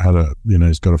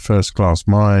 he's got a first class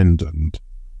mind and,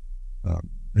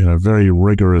 very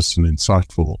rigorous and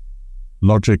insightful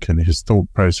logic in his thought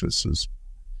processes.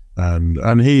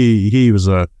 And he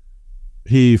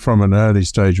from an early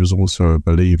stage was also a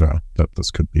believer that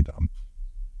this could be done.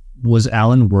 Was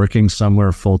Alan working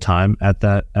somewhere full time at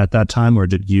that time, or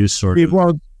did you sort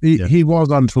of? He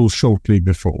was until shortly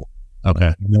before.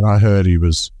 Okay. And then I heard he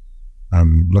was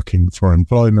looking for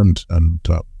employment, and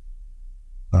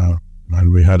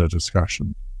we had a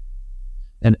discussion.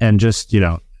 And just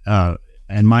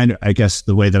and mine, I guess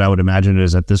the way that I would imagine it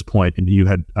is at this point, and you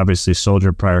had obviously sold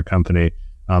your prior company.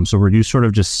 So were you sort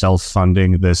of just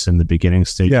self-funding this in the beginning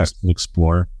stages? Yes. To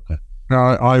explore? Okay.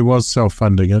 I was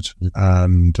self-funding it,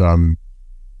 and that's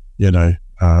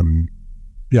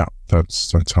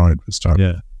how it was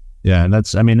done. Yeah, and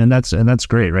that's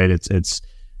great, right? It's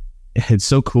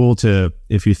so cool to,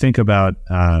 if you think about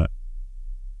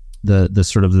the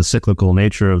sort of the cyclical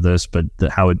nature of this, but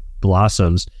how it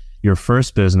blossoms. Your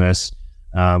first business,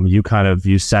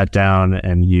 you sat down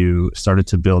and you started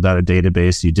to build out a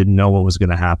database. You didn't know what was going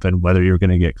to happen, whether you were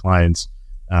going to get clients,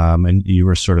 and you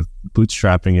were sort of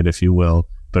bootstrapping it, if you will,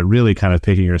 but really kind of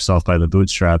picking yourself by the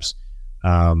bootstraps.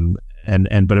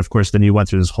 But of course, then you went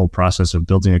through this whole process of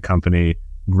building a company,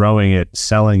 growing it,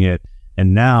 selling it,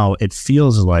 and now it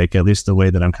feels like, at least the way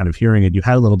that I'm kind of hearing it, you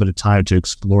had a little bit of time to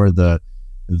explore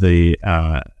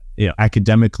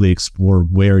academically explore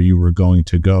where you were going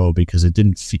to go, because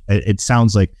it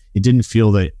sounds like it didn't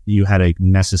feel that you had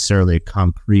necessarily a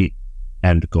concrete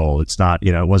end goal. It's not,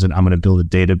 it wasn't, I'm going to build a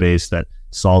database that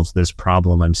solves this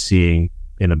problem I'm seeing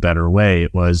in a better way.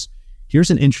 It was,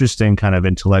 here's an interesting kind of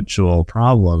intellectual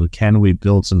problem. Can we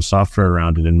build some software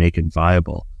around it and make it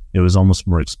viable? It was almost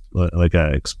more like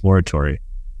a exploratory.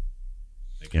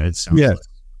 It sounds like.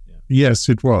 Yes,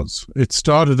 it was. It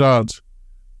started out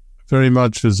very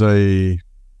much as an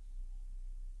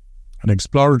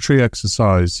exploratory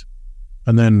exercise,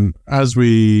 and then as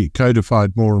we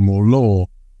codified more and more law,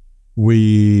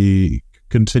 we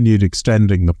continued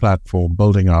extending the platform,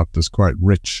 building out this quite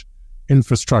rich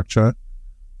infrastructure,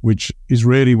 which is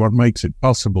really what makes it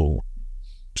possible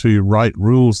to write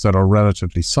rules that are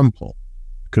relatively simple,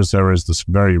 because there is this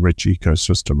very rich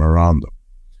ecosystem around them.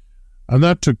 And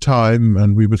that took time,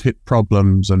 and we would hit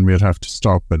problems, and we'd have to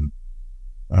stop and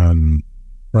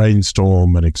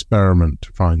brainstorm and experiment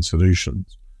to find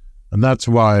solutions. And that's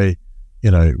why,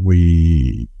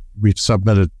 we've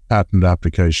submitted patent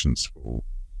applications for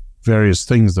various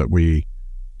things that we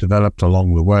developed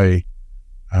along the way.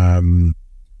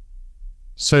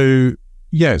 So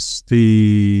yes,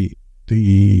 you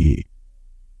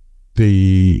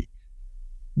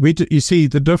see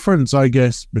the difference, I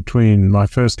guess, between my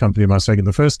first company and my second.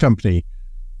 The first company,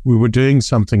 we were doing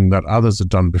something that others had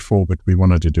done before, but we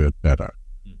wanted to do it better.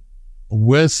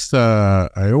 With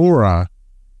Aora,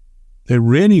 there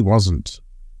really wasn't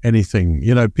anything.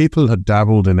 People had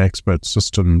dabbled in expert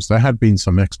systems. There had been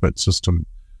some expert system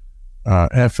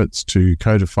efforts to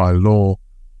codify law,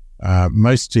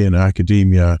 mostly in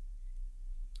academia.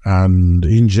 And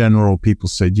in general, people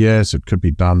said, yes, it could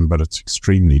be done, but it's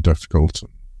extremely difficult,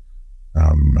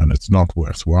 and it's not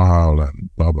worthwhile, and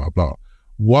blah, blah, blah.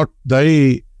 What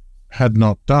they had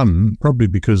not done, probably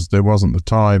because there wasn't the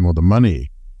time or the money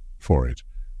for it,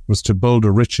 was to build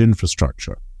a rich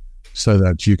infrastructure so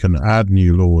that you can add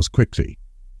new laws quickly.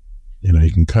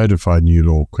 You can codify new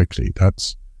law quickly.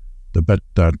 That's the bit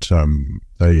that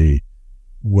it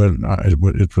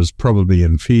was probably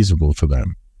infeasible for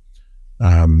them.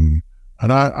 And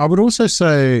I would also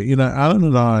say, Alan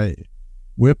and I,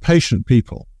 we're patient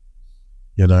people.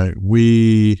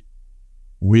 We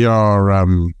are,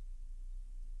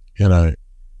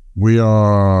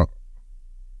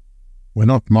 we're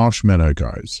not marshmallow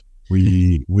guys.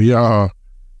 We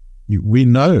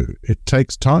know it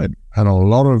takes time and a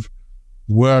lot of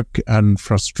work and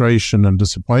frustration and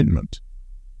disappointment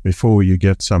before you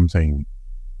get something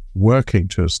working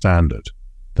to a standard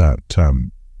that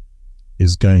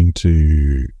is going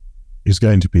to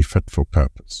be fit for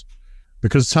purpose.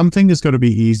 Because something is going to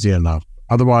be easy enough,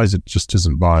 otherwise it just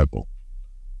isn't viable.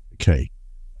 Okay,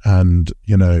 and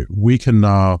we can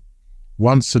now,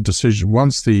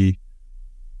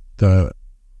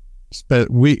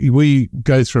 we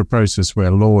go through a process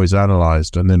where law is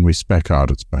analyzed and then we spec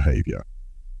out its behavior.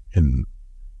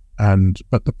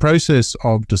 But the process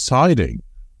of deciding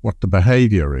what the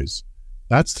behavior is,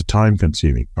 that's the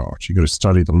time-consuming part. You got to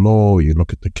study the law, you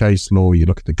look at the case law, you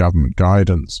look at the government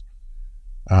guidance,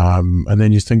 and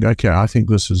then you think, okay, I think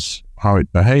this is how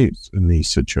it behaves in these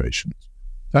situations.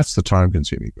 That's the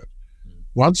time-consuming bit.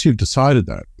 Once you've decided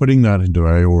that, putting that into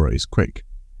Aora is quick.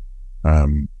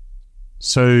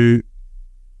 So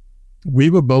we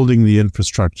were building the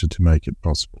infrastructure to make it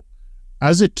possible.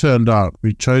 As it turned out,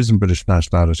 we'd chosen British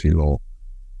nationality law,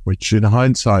 which in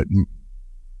hindsight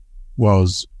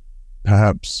was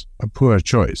perhaps a poor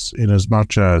choice, in as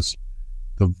much as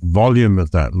the volume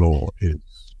of that law is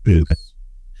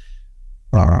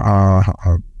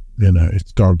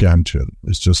it's gargantuan.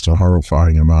 It's just a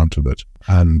horrifying amount of it,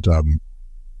 and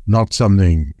not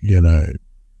something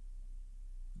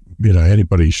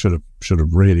anybody should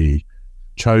have really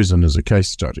chosen as a case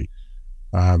study.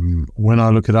 When I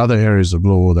look at other areas of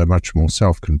law, they're much more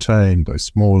self-contained, they're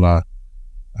smaller,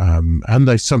 and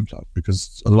they're simpler,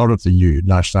 because a lot of the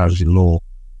nationality law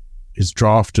is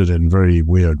drafted in very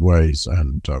weird ways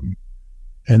and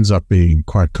ends up being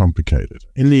quite complicated.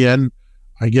 In the end,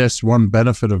 I guess one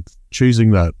benefit of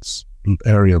choosing that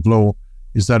area of law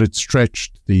is that it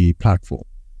stretched the platform.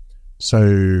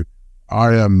 So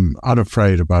I am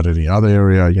unafraid about any other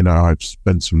area. I've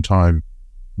spent some time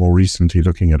more recently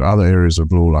looking at other areas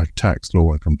of law like tax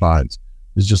law and compliance.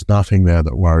 There's just nothing there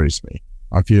that worries me.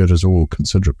 I view it as all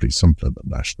considerably simpler than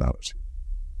nationality.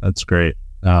 That's great.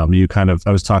 I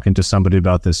was talking to somebody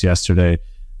about this yesterday.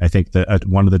 I think that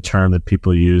one of the terms that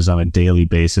people use on a daily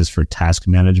basis for task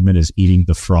management is eating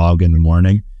the frog in the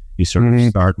morning. You sort of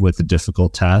start with a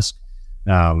difficult task.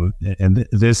 And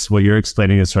this, what you're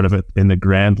explaining, is sort of in the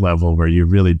grand level where you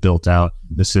really built out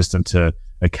the system to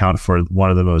account for one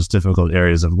of the most difficult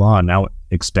areas of law. Now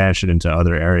expansion into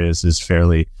other areas is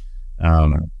fairly,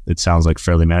 it sounds like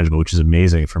fairly manageable, which is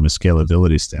amazing from a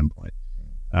scalability standpoint.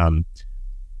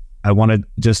 I want to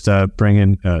just bring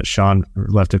in Sean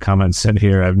left a comment and said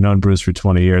here, I've known Bruce for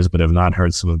 20 years, but have not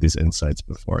heard some of these insights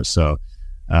before. So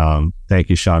thank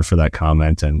you, Sean, for that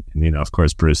comment. And of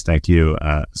course, Bruce, thank you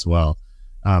as well.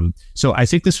 So I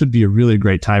think this would be a really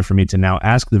great time for me to now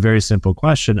ask the very simple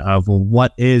question of, well,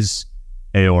 what is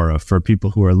Aora for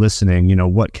people who are listening?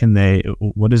 What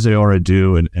does Aora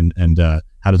do and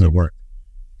how does it work?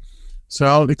 So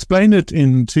I'll explain it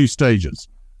in two stages.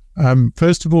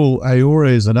 First of all, Aora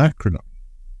is an acronym: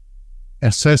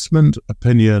 Assessment,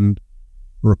 Opinion,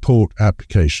 Report,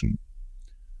 Application.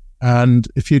 And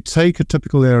if you take a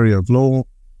typical area of law,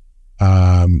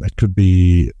 it could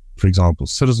be, for example,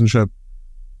 citizenship.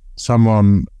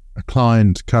 A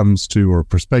client comes to, or a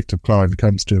prospective client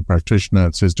comes to a practitioner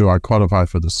and says, do I qualify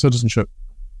for the citizenship?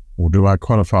 Or do I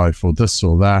qualify for this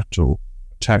or that, or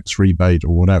tax rebate or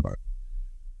whatever?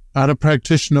 And a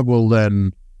practitioner will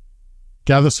then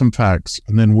gather some facts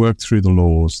and then work through the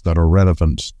laws that are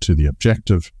relevant to the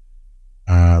objective,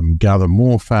 gather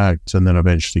more facts, and then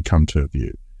eventually come to a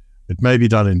view. It may be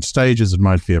done in stages. It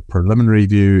might be a preliminary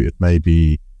view. It may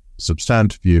be a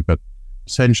substantive view, but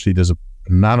essentially there's an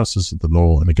analysis of the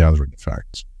law and a gathering of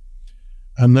facts.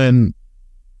 And then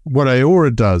what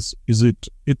Aora does is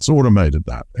it's automated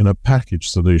that in a package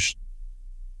solution.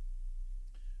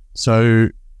 So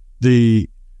to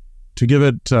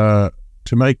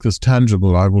make this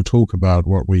tangible, I will talk about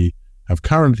what we have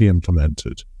currently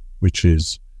implemented, which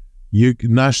is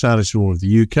nationality law of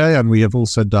the UK, and we have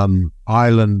also done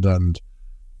Ireland, and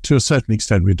to a certain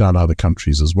extent we've done other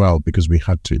countries as well, because we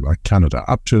had to, like Canada,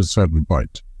 up to a certain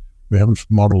point. We haven't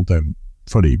modeled them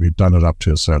fully. We've done it up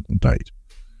to a certain date.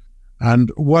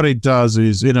 And what it does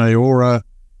is, in Aora,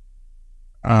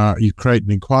 you create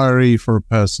an inquiry for a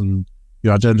person,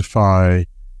 you identify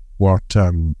what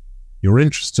you're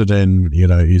interested in.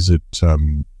 Is it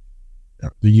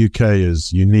the UK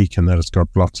is unique in that it's got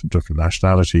lots of different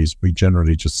nationalities. We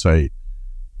generally just say,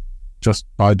 just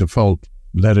by default,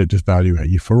 let it evaluate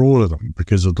you for all of them,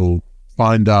 because it'll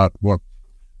find out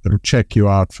it'll check you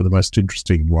out for the most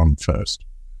interesting one first.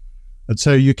 And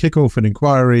so you kick off an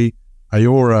inquiry.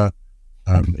 Aora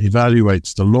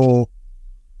evaluates the law,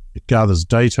 it gathers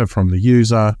data from the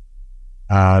user,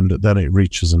 and then it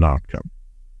reaches an outcome.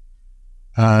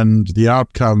 And the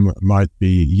outcome might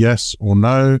be yes or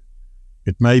no.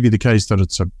 It may be the case that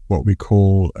it's what we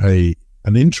call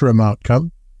an interim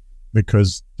outcome,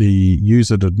 because the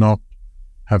user did not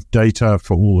have data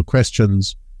for all the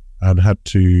questions and had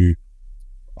to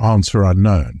answer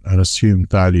unknown, and assumed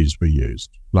values were used.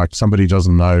 Like somebody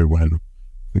doesn't know when,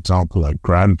 for example, a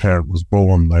grandparent was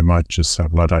born, they might just say,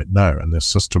 well, I don't know, and their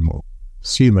system will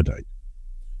assume a date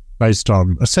based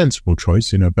on a sensible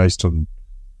choice, based on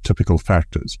typical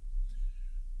factors.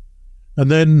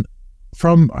 And then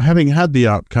from having had the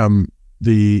outcome,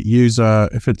 the user,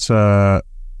 if it's a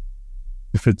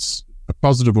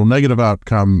positive or negative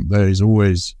outcome, there is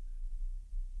always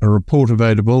a report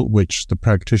available which the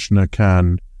practitioner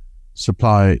can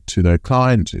supply to their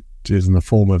client. It is in the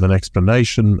form of an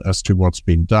explanation as to what's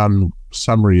been done,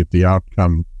 summary of the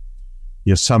outcome,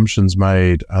 the assumptions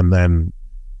made, and then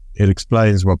it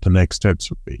explains what the next steps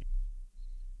would be.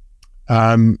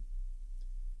 And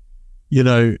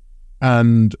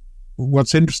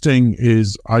what's interesting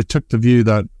is I took the view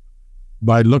that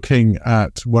by looking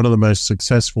at one of the most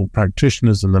successful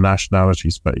practitioners in the nationality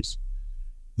space,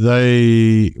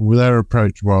 their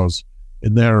approach was,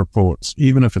 in their reports,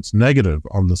 even if it's negative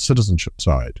on the citizenship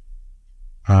side,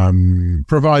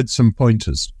 provide some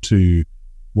pointers to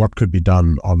what could be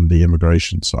done on the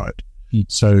immigration side.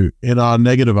 So in our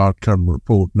negative outcome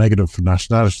report, negative for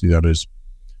nationality, that is,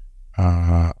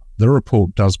 the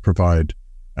report does provide,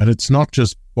 and it's not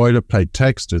just boilerplate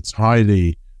text, it's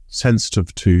highly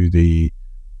sensitive to the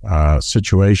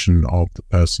situation of the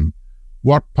person,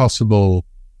 what possible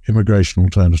immigration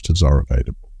alternatives are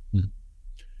available.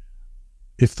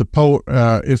 If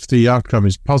the outcome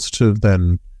is positive,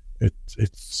 then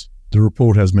it's the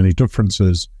report has many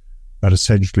differences, but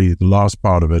essentially the last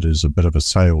part of it is a bit of a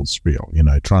sales spiel,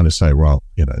 trying to say, well,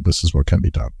 this is what can be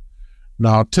done.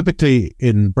 Now, typically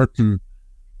in Britain,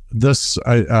 this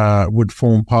would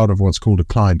form part of what's called a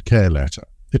client care letter.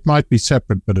 It might be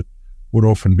separate, but it would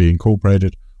often be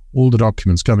incorporated. All the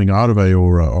documents coming out of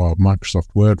Aora are Microsoft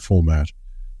Word format,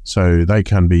 so they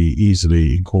can be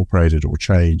easily incorporated or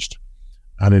changed.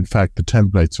 And in fact, the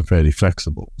templates are fairly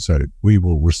flexible, so we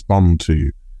will respond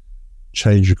to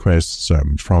change requests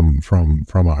from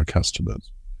our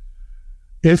customers.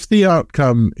 If the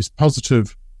outcome is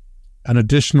positive, an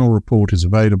additional report is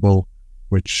available,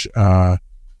 which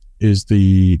is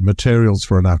the materials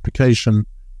for an application.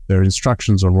 There are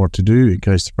instructions on what to do in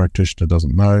case the practitioner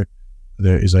doesn't know.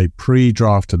 There is a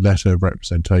pre-drafted letter of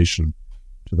representation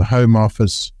to the Home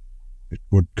Office. It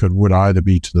would either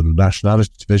be to the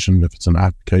Nationality Division if it's an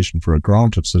application for a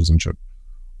grant of citizenship,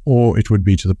 or it would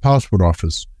be to the Passport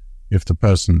Office if the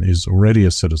person is already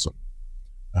a citizen.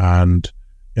 And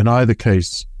in either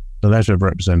case, the letter of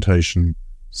representation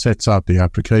sets out the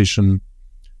application,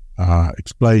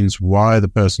 explains why the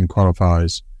person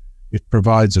qualifies. It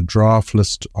provides a draft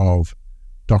list of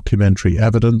documentary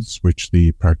evidence which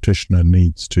the practitioner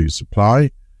needs to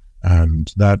supply,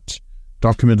 and that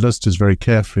document list is very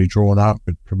carefully drawn up.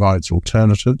 It provides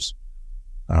alternatives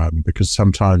because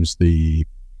sometimes the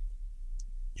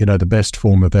best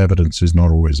form of evidence is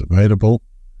not always available,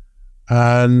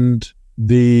 and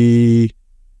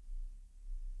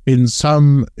in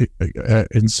some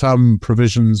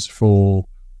provisions for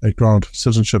a grant of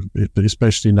citizenship,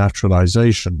 especially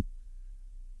naturalization,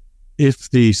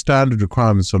 if the standard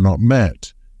requirements are not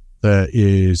met, there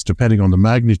is, depending on the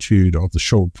magnitude of the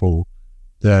shortfall,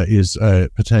 there is a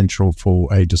potential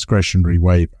for a discretionary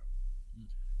waiver.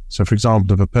 So, for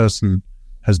example, if a person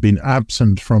has been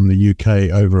absent from the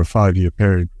UK over a 5-year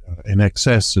period in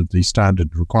excess of the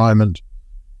standard requirement,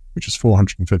 which is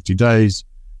 450 days,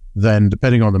 then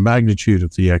depending on the magnitude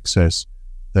of the excess,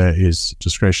 there is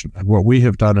discretion. And what we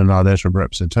have done in our letter of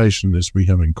representation is we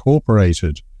have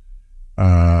incorporated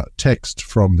text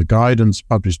from the guidance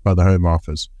published by the Home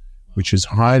Office, which is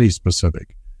highly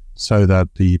specific, so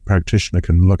that the practitioner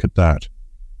can look at that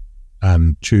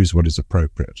and choose what is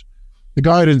appropriate. The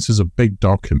guidance is a big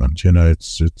document,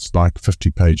 it's like 50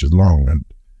 pages long,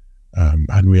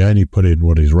 and we only put in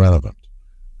what is relevant.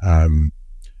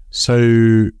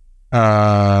 So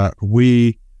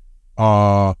we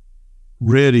are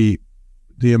really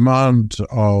the amount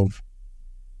of,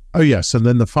 and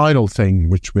then the final thing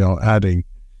which we are adding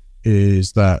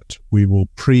is that we will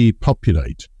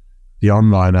pre-populate the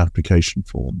online application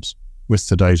forms with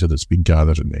the data that's been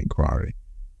gathered in the inquiry.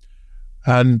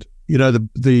 And,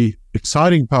 the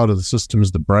exciting part of the system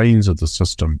is the brains of the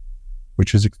system,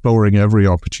 which is exploring every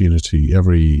opportunity,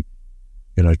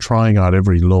 trying out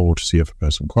every law to see if a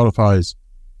person qualifies.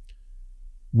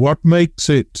 What makes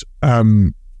it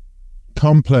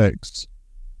complex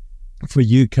for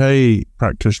UK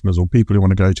practitioners or people who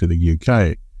want to go to the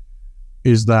UK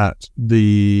is that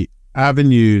the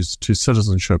avenues to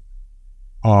citizenship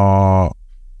are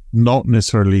not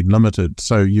necessarily limited.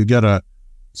 So you get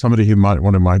somebody who might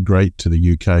want to migrate to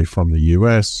the UK from the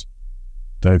US.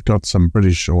 They've got some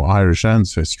British or Irish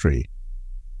ancestry.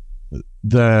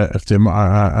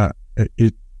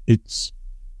 It's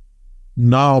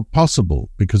now possible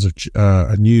because of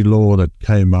a new law that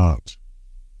came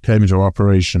into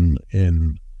operation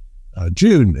in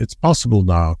June. It's possible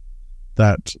now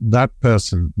that that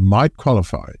person might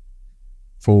qualify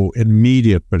for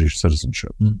immediate British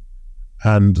citizenship.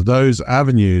 And those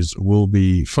avenues will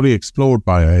be fully explored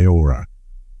by Aora,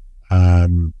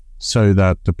 so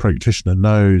that the practitioner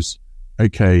knows,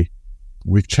 okay,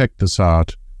 we've checked this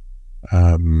out.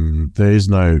 There is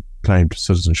no claim to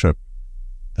citizenship.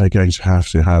 they're going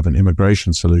to have an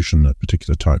immigration solution, a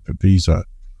particular type of visa,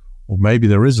 or maybe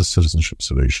there is a citizenship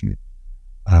solution,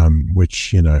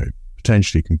 which,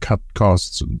 potentially can cut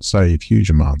costs and save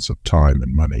huge amounts of time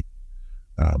and money,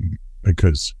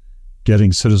 because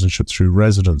getting citizenship through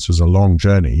residence is a long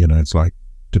journey. It's like,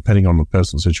 depending on the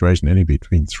person's situation, any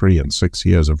between 3 and 6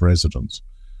 years of residence.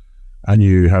 And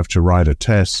you have to write a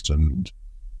test, and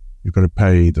you've got to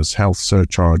pay this health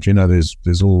surcharge.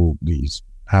 There's all these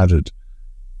added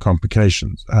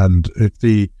complications. And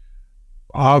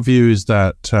our view is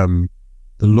that the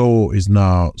law is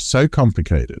now so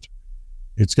complicated,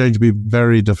 it's going to be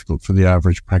very difficult for the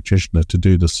average practitioner to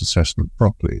do this assessment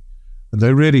properly. And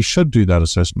they really should do that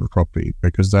assessment properly,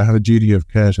 because they have a duty of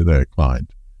care to their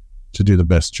client to do the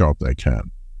best job they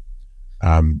can.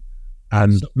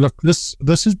 And look, this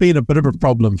has been a bit of a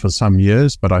problem for some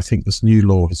years, but I think this new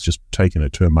law has just taken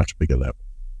it to a much bigger level.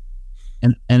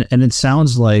 And it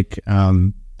sounds like,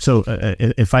 so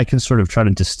if I can sort of try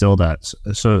to distill that.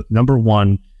 So number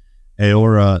one,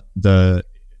 Aora,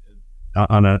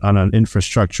 on an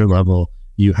infrastructure level,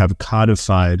 you have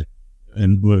codified,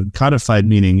 and codified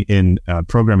meaning in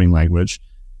programming language,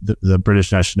 the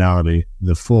British nationality,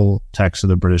 the full text of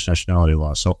the British nationality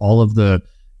law. So all of the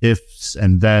ifs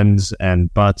and thens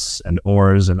and buts and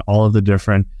ors and all of the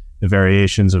different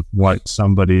variations of what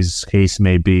somebody's case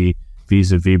may be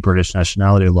vis-a-vis British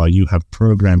nationality law, you have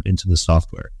programmed into the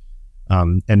software.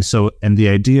 And the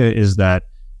idea is that,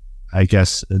 I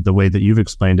guess the way that you've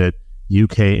explained it,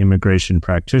 UK immigration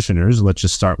practitioners, let's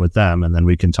just start with them, and then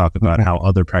we can talk about how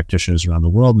other practitioners around the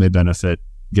world may benefit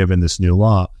given this new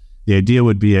law. The idea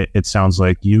would be, it sounds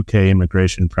like UK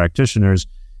immigration practitioners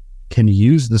can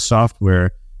use the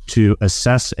software to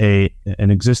assess an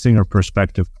existing or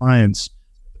prospective client's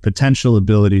potential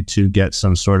ability to get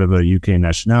some sort of a UK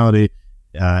nationality,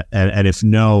 and if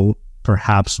no,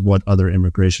 perhaps what other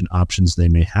immigration options they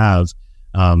may have.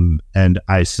 And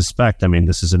I suspect,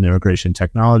 this is an immigration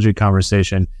technology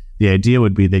conversation. The idea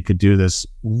would be they could do this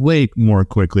way more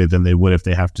quickly than they would if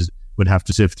they would have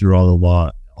to sift through all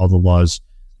the laws,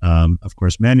 of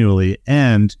course, manually.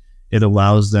 And it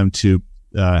allows them to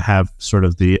have sort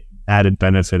of the added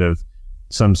benefit of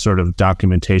some sort of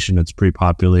documentation that's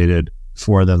pre-populated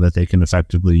for them that they can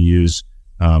effectively use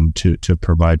to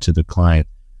provide to the client.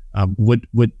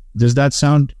 Does that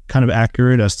sound kind of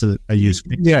accurate as to a use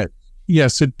case? Yeah.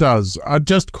 Yes, it does. I'd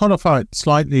just qualify it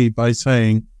slightly by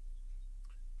saying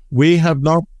we've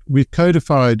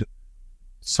codified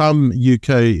some UK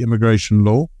immigration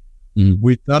law.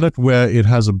 We've done it where it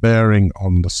has a bearing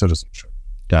on the citizenship.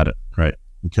 Got it. Right.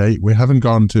 Okay. We haven't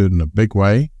gone to it in a big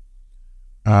way,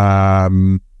 but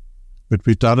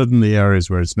we've done it in the areas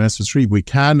where it's necessary. We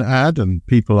can add, and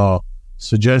people are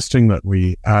suggesting that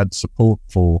we add support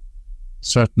for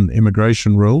certain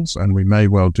immigration rules, and we may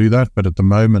well do that. But at the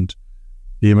moment,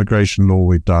 the immigration law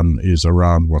we've done is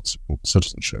around what's called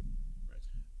citizenship.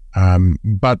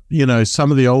 But,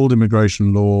 some of the old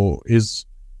immigration law is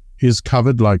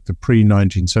covered, like the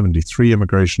pre-1973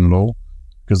 immigration law,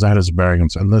 because that has a bearing on,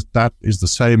 and that is the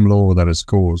same law that has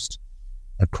caused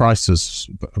a crisis,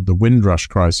 the Windrush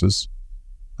crisis.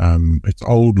 It's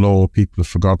old law, people have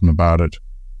forgotten about it,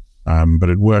 but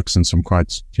it works in some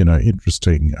quite,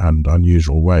 interesting and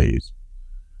unusual ways.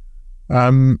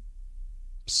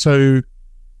 So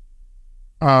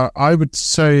I would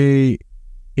say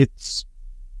it's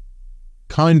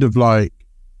kind of like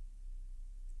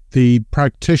the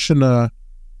practitioner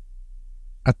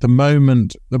at the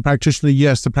moment, the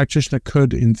practitioner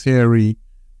could, in theory,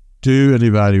 do an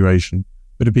evaluation,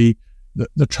 but it'd be,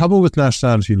 the trouble with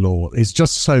nationality law is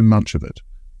just so much of it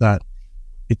that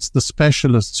it's the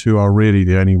specialists who are really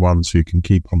the only ones who can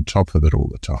keep on top of it all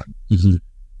the time. Mm-hmm.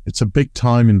 It's a big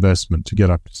time investment to get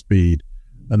up to speed.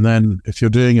 And then if you're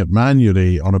doing it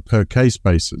manually on a per case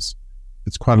basis,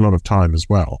 it's quite a lot of time as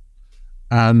well.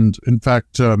 And in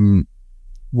fact,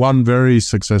 one very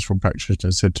successful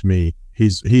practitioner said to me,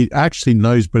 he actually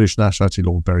knows British nationality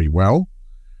law very well,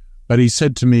 but he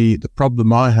said to me, the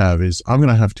problem I have is I'm going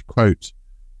to have to quote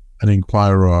an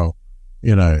inquirer,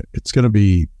 it's going to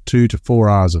be 2 to 4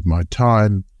 hours of my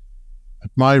time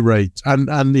at my rate,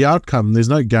 and the outcome, there's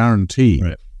no guarantee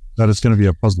that it's going to be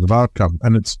a positive outcome.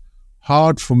 And it's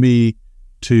hard for me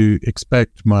to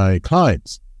expect my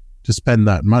clients to spend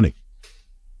that money,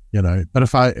 but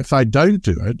if I don't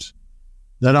do it,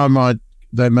 then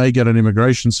they may get an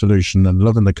immigration solution and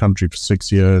live in the country for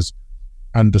 6 years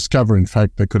and discover, in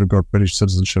fact, they could have got British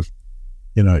citizenship,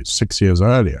 6 years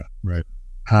earlier. Right.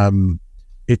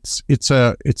 It's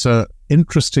a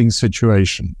interesting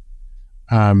situation.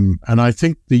 And I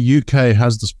think the UK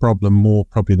has this problem more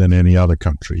probably than any other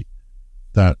country,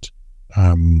 that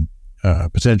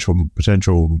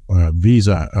potential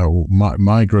visa or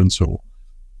migrants or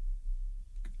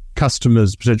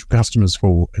potential customers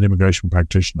for an immigration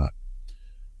practitioner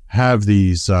have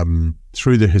these,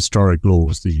 through the historic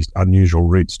laws, these unusual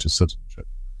routes to citizenship.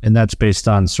 And that's based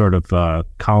on sort of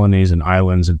colonies and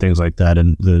islands and things like that,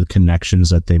 and the connections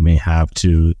that they may have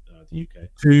to the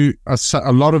UK.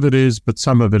 A lot of it is, but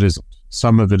some of it isn't.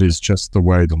 Some of it is just the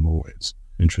way the law is.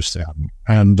 Interesting.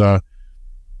 And the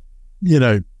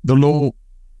law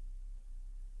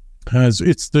has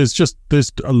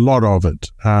there's a lot of it.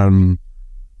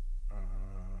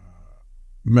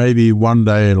 Maybe one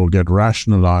day it'll get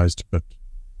rationalized, but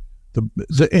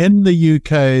in the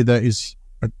UK there is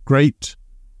a great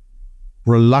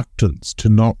reluctance to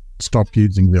not stop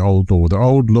using the old law. The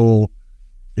old law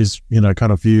is,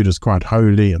 kind of viewed as quite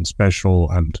holy and special,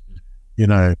 and,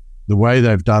 the way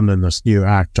they've done in this new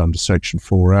act under Section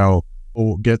 4L,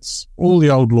 all the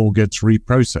old law gets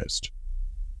reprocessed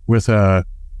with a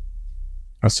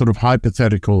sort of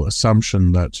hypothetical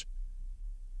assumption that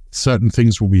certain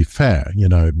things will be fair,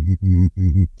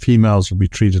 females will be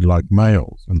treated like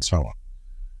males and so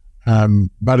on.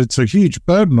 But it's a huge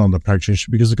burden on the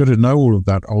practitioner because they've got to know all of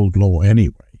that old law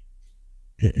anyway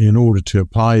in order to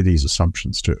apply these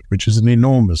assumptions to it, which is an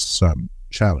enormous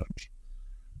challenge.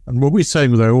 And what we're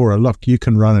saying with Aora, look, you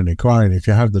can run an inquiry, and if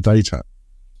you have the data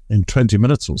in 20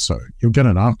 minutes or so, you'll get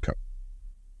an outcome.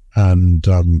 And,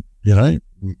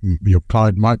 your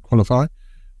client might qualify,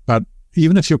 but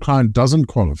even if your client doesn't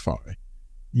qualify,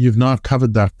 you've now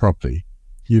covered that properly.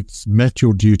 You've met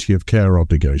your duty of care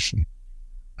obligation,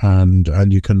 and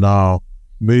you can now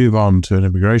move on to an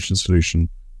immigration solution,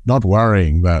 not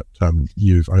worrying that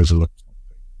you've overlooked something.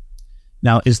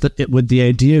 Now, would the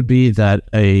idea be that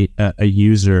a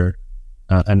user,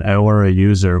 an Aora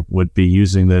user, would be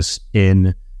using this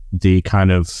in the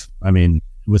kind of,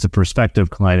 with a prospective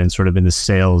client and sort of in the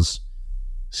sales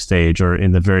stage or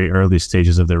in the very early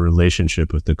stages of their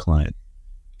relationship with the client?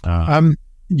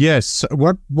 Yes.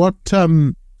 What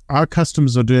our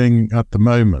customers are doing at the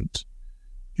moment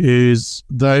is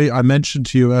I mentioned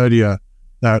to you earlier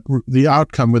that the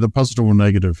outcome, whether positive or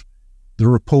negative, the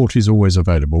report is always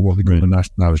available, what we call the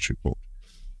nationality report,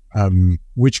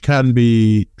 which can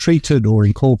be treated or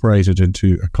incorporated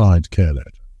into a client care letter.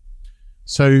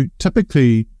 So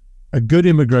typically, a good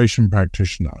immigration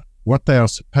practitioner, what they are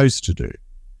supposed to do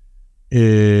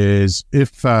is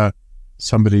if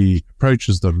somebody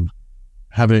approaches them,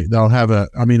 they'll have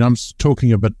I'm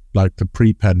talking a bit like the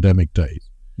pre-pandemic days.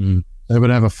 They would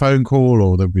have a phone call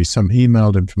or there'll be some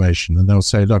emailed information, and they'll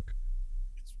say, look,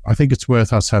 I think it's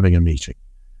worth us having a meeting.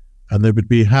 And they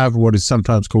would have what is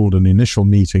sometimes called an initial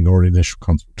meeting or initial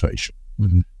consultation.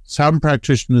 Mm-hmm. Some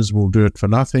practitioners will do it for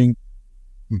nothing.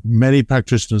 Many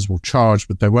practitioners will charge,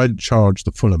 but they won't charge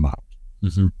the full amount.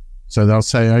 Mm-hmm. So they'll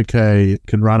say, okay, it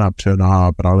can run up to an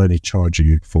hour, but I'll only charge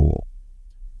you for,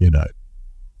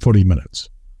 40 minutes.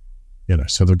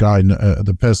 So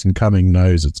the person coming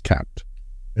knows it's capped.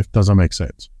 If doesn't make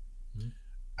sense. Mm-hmm.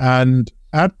 And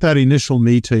at that initial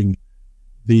meeting,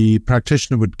 the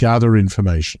practitioner would gather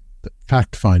information,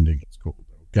 fact-finding it's called.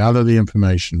 They'll gather the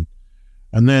information,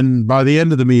 and then by the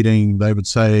end of the meeting, they would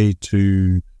say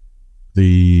to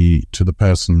the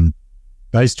person,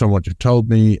 based on what you've told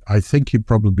me, I think you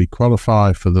probably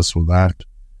qualify for this or that,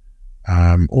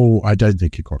 or I don't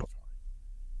think you qualify.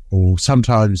 Or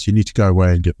sometimes you need to go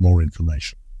away and get more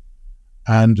information.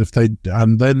 And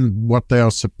then what they are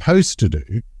supposed to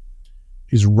do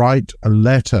is write a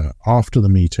letter after the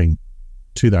meeting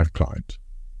to that client,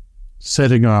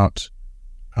 setting out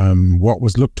what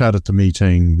was looked at the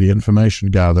meeting, the information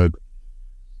gathered,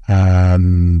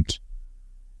 and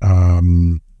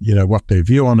what their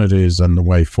view on it is and the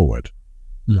way forward.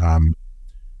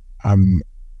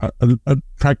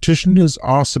 Practitioners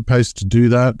are supposed to do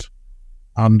that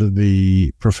under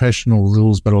the professional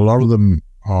rules, but a lot of them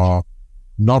are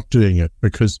not doing it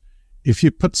because if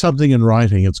you put something in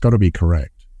writing, it's got to be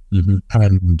correct. Mm-hmm.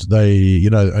 And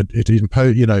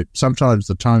they, sometimes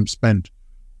the time spent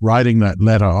writing that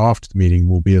letter after the meeting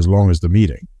will be as long as the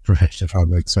meeting, right? If that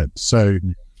makes sense. So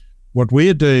what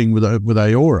we're doing with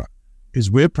Aora is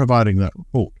we're providing that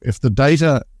report. If the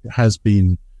data has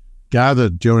been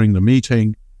gathered during the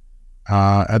meeting,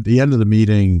 at the end of the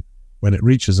meeting, when it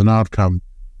reaches an outcome,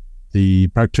 the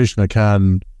practitioner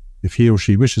can, if he or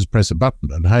she wishes, press a button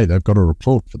and, hey, they've got a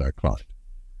report for their client.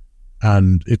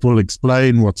 And it will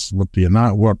explain what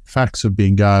facts have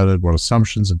been gathered, what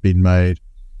assumptions have been made,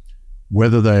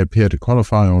 whether they appear to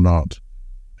qualify or not,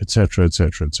 etc.,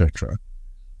 etc., etc.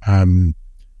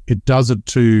 It does it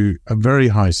to a very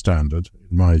high standard,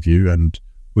 in my view, and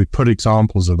We put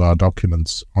examples of our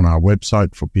documents on our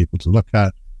website for people to look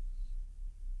at.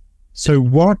 So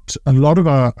what a lot of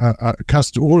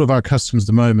all of our customers at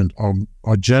the moment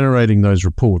are generating those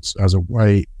reports as a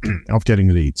way of getting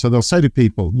leads. So they'll say to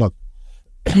people, look,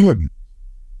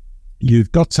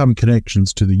 you've got some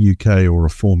connections to the UK or a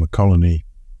former colony.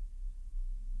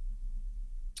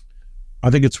 I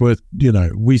think it's worth,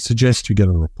 we suggest you get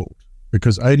a report,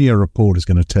 because only a report is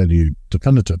going to tell you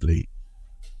definitively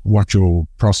what your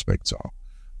prospects are.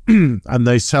 And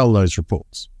they sell those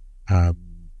reports.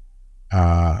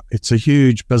 It's a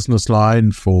huge business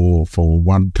line for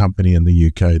one company in the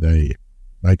UK. They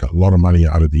make a lot of money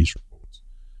out of these reports.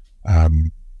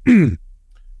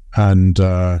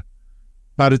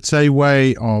 But it's a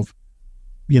way of,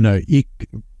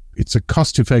 it's a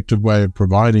cost-effective way of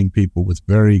providing people with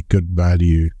very good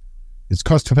value. It's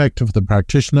cost-effective for the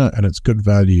practitioner, and it's good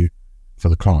value for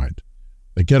the client.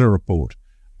 They get a report.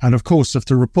 And of course, if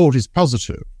the report is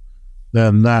positive,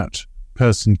 then that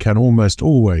person can almost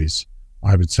always,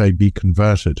 I would say, be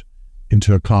converted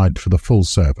into a client for the full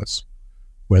service,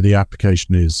 where the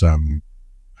application is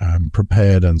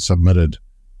prepared and submitted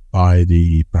by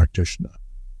the practitioner.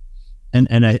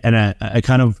 And I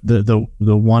kind of the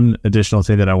one additional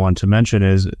thing that I want to mention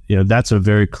is, that's a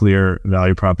very clear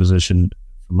value proposition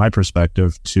from my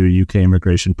perspective to UK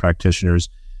immigration practitioners.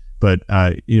 But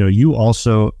you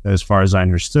also, as far as I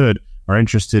understood, are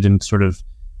interested in sort of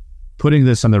putting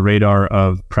this on the radar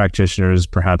of practitioners,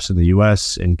 perhaps in the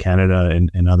US, in Canada,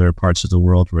 and other parts of the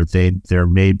world, where there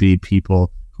may be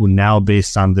people who now,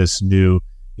 based on this new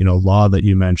law that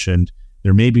you mentioned,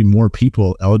 there may be more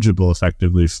people eligible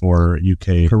effectively for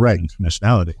UK Correct.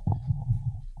 nationality.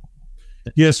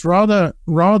 Yes, rather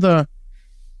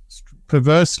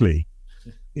perversely,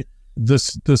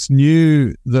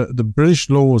 the British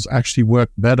laws actually work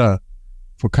better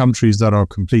for countries that are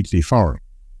completely foreign,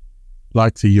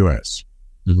 like the US.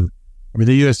 Mm-hmm. I mean,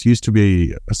 the US used to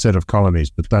be a set of colonies,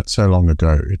 but that's so long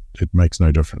ago, it makes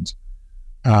no difference.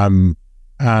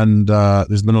 And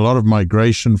there's been a lot of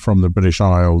migration from the British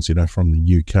Isles, from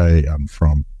the UK and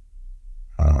from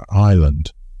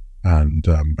Ireland. And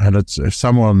it's, if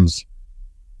someone's,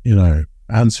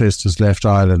 ancestors left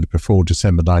Ireland before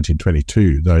December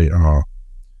 1922, they are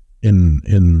in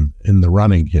the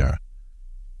running here.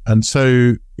 And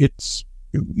so it's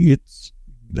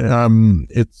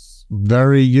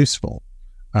very useful.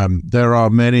 There are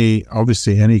many,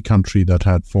 obviously any country that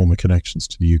had former connections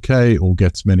to the UK or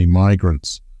gets many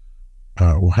migrants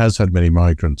or has had many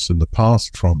migrants in the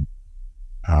past from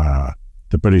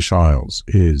the British Isles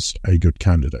is a good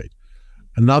candidate.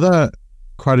 Another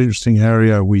quite interesting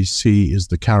area we see is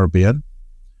the Caribbean,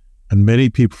 and many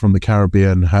people from the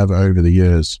Caribbean have over the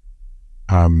years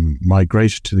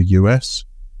migrated to the US.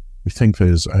 We think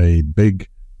there's a big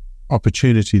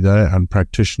opportunity there, and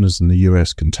practitioners in the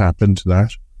US can tap into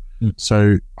that.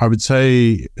 So I would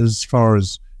say, as far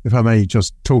as, if I may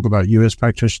just talk about US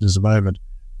practitioners a moment,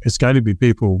 it's going to be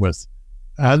people with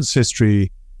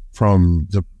ancestry from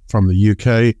the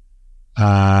UK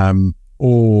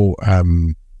or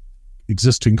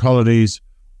existing colonies,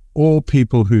 or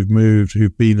people who've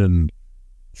been in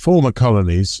former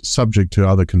colonies subject to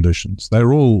other conditions.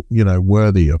 They're all,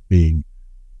 worthy of being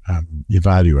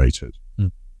evaluated.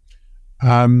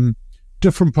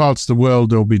 Different parts of the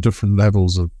world, there'll be different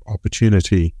levels of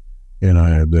opportunity.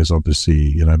 There's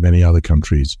obviously, many other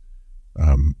countries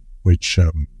which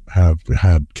have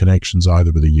had connections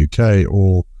either with the UK,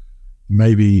 or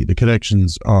maybe the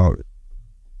connections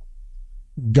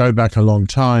go back a long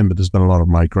time, but there's been a lot of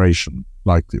migration,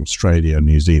 like the Australia and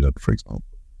New Zealand, for example.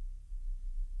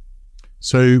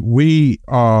 So we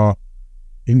are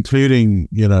including,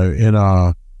 in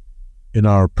our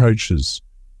approaches,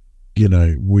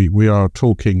 we are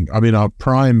talking, our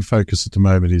prime focus at the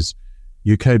moment is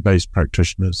UK-based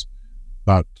practitioners,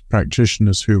 but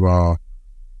practitioners who are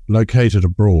located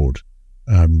abroad,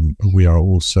 we are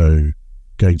also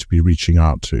going to be reaching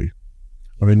out to.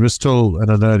 We're still at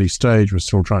an early stage. We're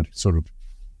still trying to sort of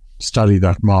study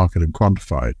that market and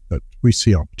quantify it, but we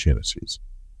see opportunities.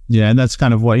 Yeah, and that's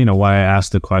kind of what, why I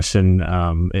asked the question,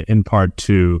 in part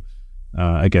to,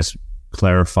 I guess,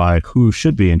 clarify who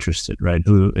should be interested, right?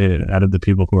 Who, out of the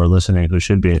people who are listening, who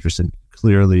should be interested,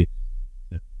 clearly.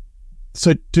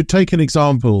 So to take an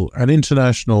example,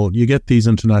 you get these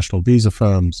international visa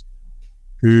firms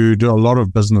who do a lot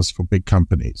of business for big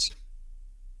companies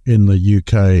in the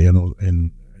UK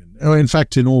and in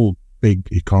fact in all big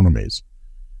economies.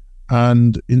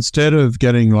 And instead of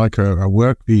getting like a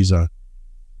work visa,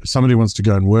 if somebody wants to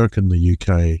go and work in the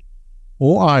UK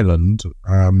or Ireland,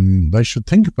 they should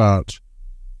think about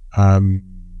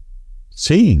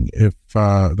seeing if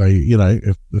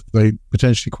if they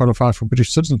potentially qualify for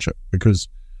British citizenship, because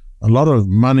a lot of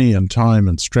money and time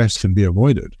and stress can be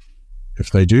avoided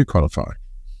if they do qualify,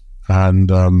 and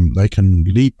they can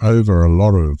leap over a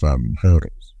lot of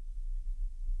hurdles.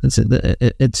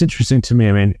 It's interesting to me.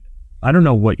 I mean, I don't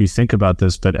know what you think about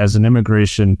this, but as an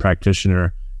immigration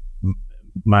practitioner,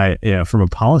 from a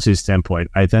policy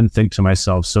standpoint, I then think to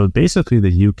myself, so basically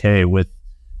the UK with,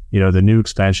 the new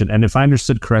expansion, and if I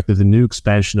understood correctly, the new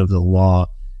expansion of the law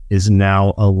is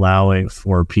now allowing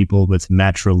for people with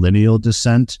matrilineal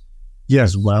descent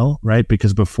as well, right?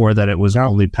 Because before that, it was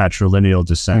only patrilineal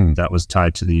descent that was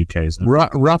tied to the UK.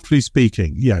 Roughly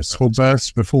speaking, yes. For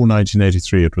births before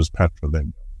 1983, it was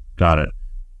patrilineal. Got it.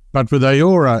 But with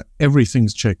Aora,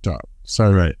 everything's checked up.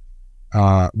 So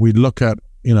we look at,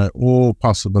 all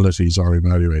possibilities are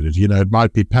evaluated. It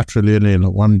might be patrilineal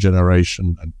at one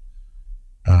generation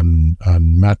and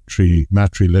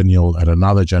matrilineal at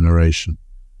another generation.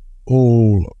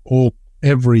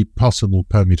 Every possible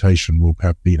permutation will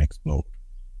have been explored.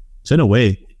 So in a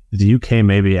way, the UK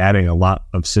may be adding a lot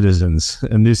of citizens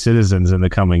and new citizens in the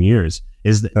coming years.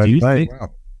 Do you think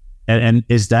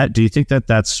that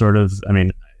that's sort of, I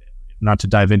mean, not to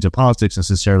dive into politics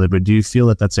necessarily, but do you feel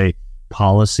that that's a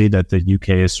policy that the UK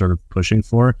is sort of pushing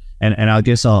for? And I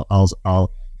guess the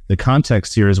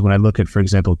context here is when I look at, for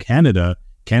example, Canada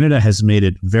has made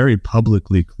it very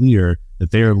publicly clear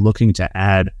that they are looking to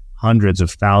add hundreds of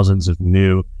thousands of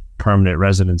new permanent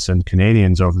residents and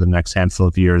Canadians over the next handful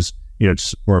of years,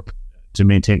 to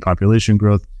maintain population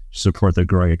growth, to support the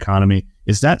growing economy.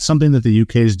 Is that something that the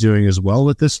UK is doing as well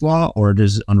with this law, or it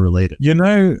is unrelated?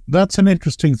 That's an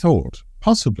interesting thought,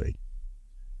 possibly.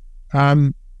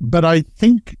 But I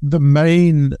think the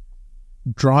main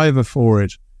driver for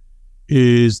it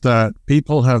is that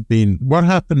people have been, what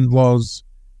happened was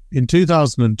in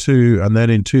 2002 and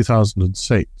then in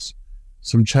 2006,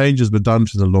 some changes were done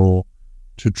to the law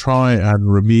to try and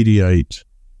remediate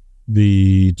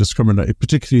the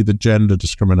particularly the gender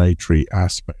discriminatory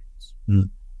aspects.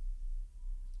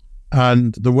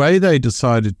 And the way they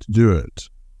decided to do it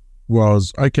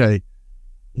was, okay,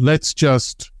 let's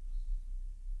just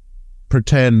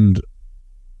pretend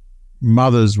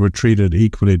mothers were treated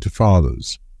equally to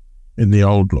fathers in the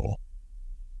old law.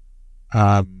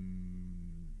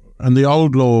 And the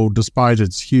old law, despite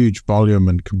its huge volume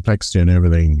and complexity and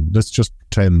everything, let's just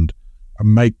pretend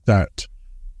and make that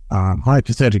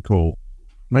hypothetical,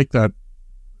 make that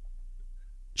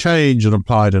change and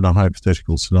apply it in a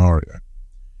hypothetical scenario.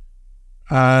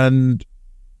 And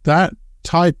that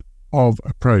type of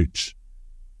approach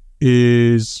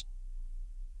is,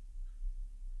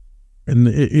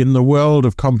 in the world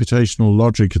of computational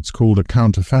logic, it's called a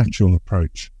counterfactual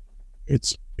approach.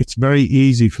 It's very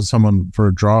easy for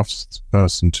a drafts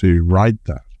person to write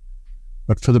that.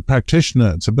 But for the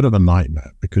practitioner, it's a bit of a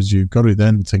nightmare, because you've got to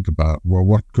then think about, well,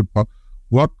 what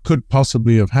could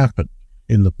possibly have happened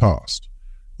in the past?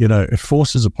 It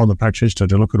forces upon the practitioner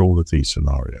to look at all of these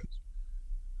scenarios.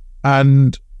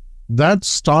 And that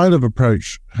style of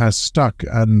approach has stuck,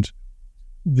 and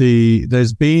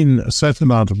there's been a certain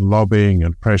amount of lobbying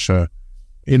and pressure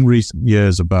in recent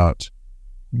years about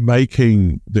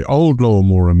making the old law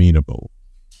more amenable,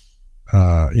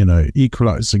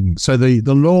 equalizing. So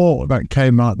the law that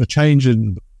came out, the change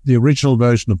in the original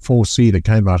version of 4C that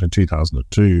came out in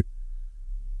 2002,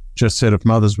 just said if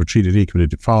mothers were treated equally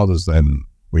to fathers, then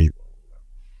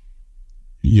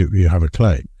you have a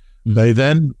claim. They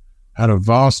then had a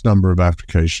vast number of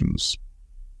applications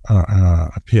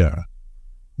appear.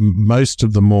 Most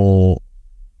of the more,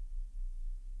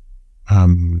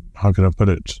 how can I put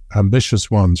it,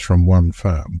 ambitious ones from one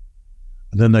firm.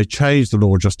 And then they changed the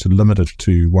law just to limit it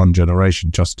to one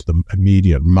generation, just to the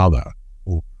immediate mother.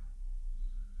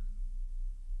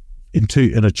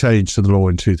 In a change to the law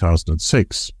in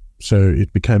 2006. So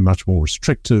it became much more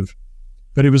restrictive,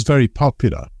 but it was very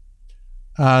popular.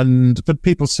 But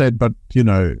people said, but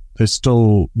there's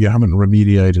still, you haven't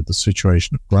remediated the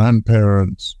situation of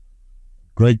grandparents,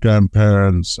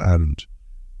 great-grandparents, and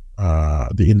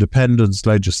the independence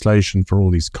legislation for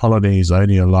all these colonies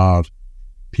only allowed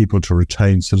people to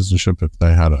retain citizenship if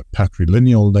they had a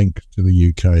patrilineal link to the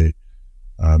UK.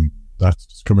 That's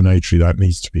discriminatory. That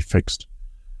needs to be fixed.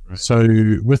 Right. So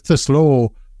with this law,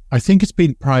 I think it's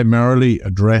been primarily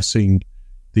addressing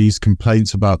these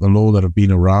complaints about the law that have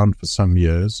been around for some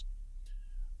years.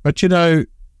 But,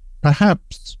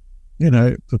 perhaps,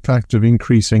 the fact of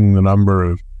increasing the number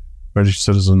of British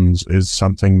citizens is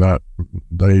something that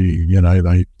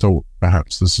they thought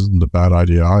perhaps this isn't a bad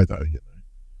idea either.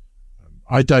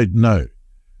 I don't know.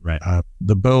 Right.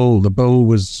 The bill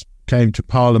came to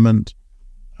Parliament.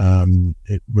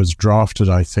 It was drafted,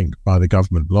 I think, by the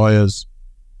government lawyers.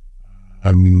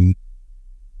 They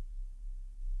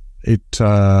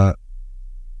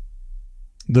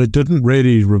didn't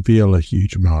really reveal a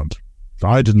huge amount.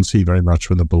 I didn't see very much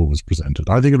when the bill was presented.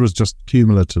 I think it was just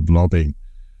cumulative lobbying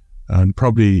and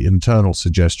probably internal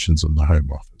suggestions in the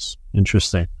Home Office.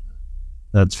 Interesting.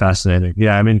 That's fascinating.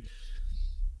 Yeah, I mean,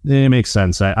 it makes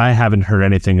sense. I haven't heard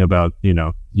anything about,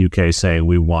 UK saying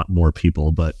we want more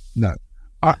people, but... No.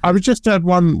 I would just add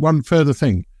one further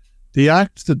thing. The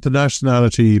act that the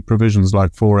nationality provisions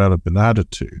like 4L have been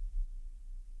added to,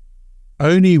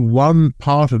 only one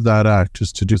part of that act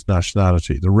is to do with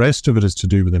nationality. The rest of it is to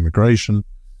do with immigration.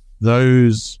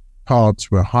 Those parts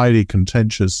were highly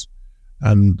contentious,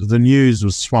 and the news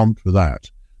was swamped with that,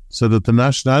 so that the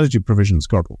nationality provisions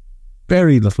got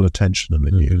very little attention in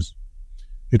the news.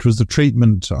 It was the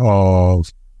treatment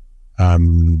of,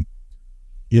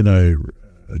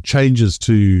 changes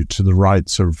to the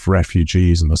rights of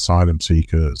refugees and asylum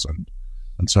seekers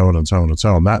and so on and so on and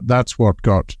so on. That's what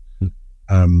got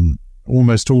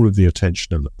almost all of the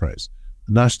attention in the press.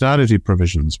 The nationality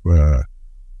provisions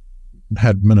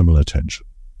had minimal attention.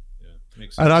 Yeah,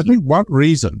 and I think one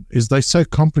reason is they're so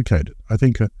complicated. I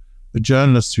think a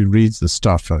journalist who reads the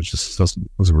stuff just doesn't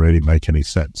really make any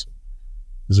sense.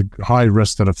 There's a high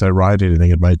risk that if they write anything,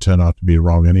 it may turn out to be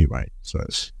wrong anyway.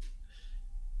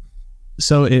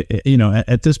 So,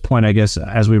 at this point, I guess,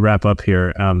 as we wrap up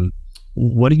here,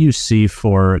 what do you see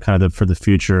for for the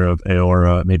future of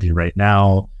Aora, maybe right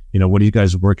now? What are you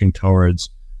guys working towards?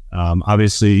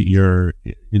 Obviously,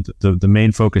 the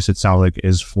main focus, it sounds like,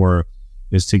 is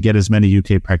to get as many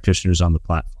UK practitioners on the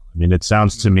platform. I mean, it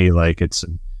sounds to me like it's,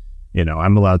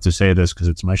 I'm allowed to say this because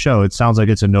it's my show. It sounds like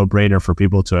it's a no-brainer for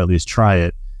people to at least try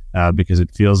it, because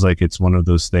it feels like it's one of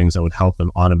those things that would help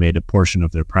them automate a portion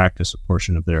of their practice, a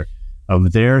portion of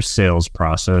their sales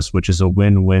process, which is a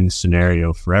win-win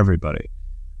scenario for everybody.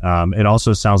 It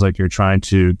also sounds like you're trying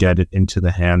to get it into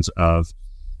the hands of,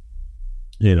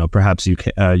 perhaps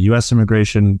U.S.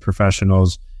 immigration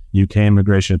professionals, UK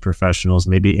immigration professionals,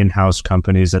 maybe in-house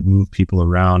companies that move people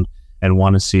around and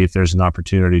want to see if there's an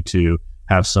opportunity to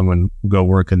have someone go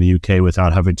work in the UK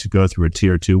without having to go through a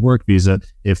tier 2 work visa,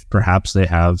 if perhaps they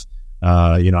have,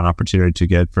 an opportunity to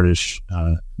get British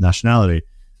nationality.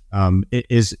 It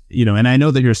is, and I know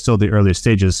that you're still the early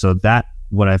stages, so that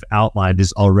what I've outlined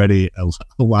is already a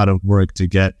lot of work to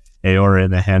get Aora in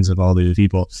the hands of all these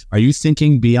people. Are you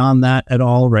thinking beyond that at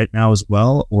all right now as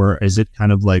well? Or is it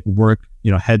kind of like work,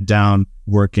 head down,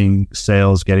 working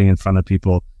sales, getting in front of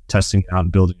people, testing out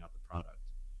and building out the product?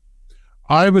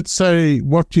 I would say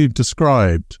what you've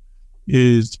described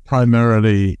is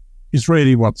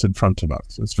really what's in front of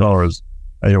us as far as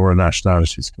Aora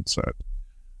nationality is concerned.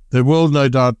 There will no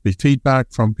doubt be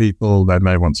feedback from people. They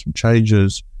may want some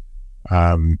changes.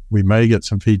 We may get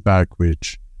some feedback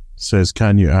which says,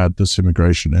 "Can you add this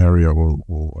immigration area?"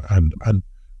 And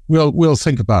we'll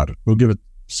think about it. We'll give it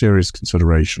serious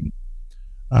consideration.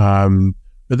 But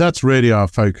that's really our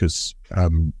focus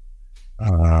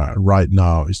right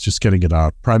now, is just getting it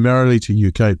out primarily to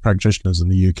UK practitioners in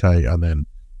the UK and then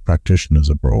practitioners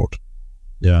abroad.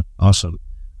 Yeah, awesome.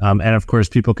 And of course,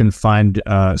 people can find,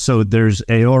 so there's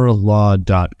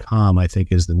aoralaw.com, I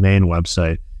think, is the main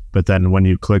website. But then when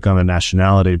you click on the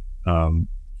nationality,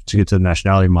 to get to the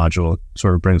nationality module, it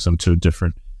sort of brings them to a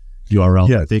different URL.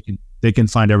 Yeah. They can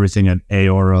find everything at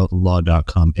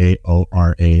aoralaw.com,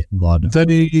 AORA law.com.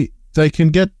 They can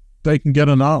get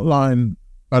an outline,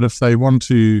 but if they want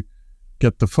to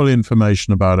get the full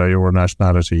information about Aora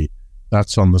nationality,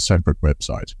 that's on the separate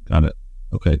website. Got it.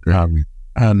 Okay, great.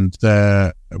 And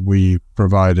there we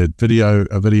provided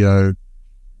a video.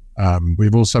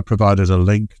 We've also provided a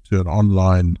link to an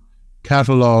online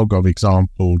catalog of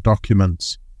example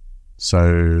documents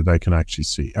so they can actually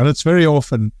see. And it's very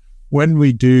often when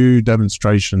we do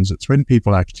demonstrations, it's when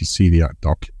people actually see the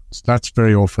documents. That's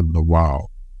very often the wow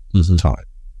time,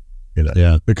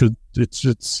 Yeah, because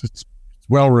it's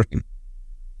well written.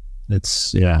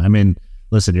 I mean,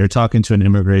 listen, you're talking to an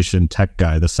immigration tech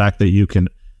guy. The fact that you can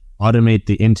automate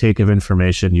the intake of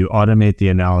information, you automate the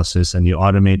analysis, and you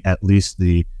automate at least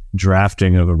the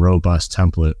drafting of a robust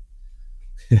template.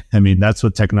 I mean, that's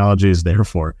what technology is there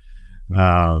for.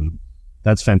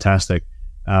 That's fantastic.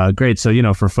 Great.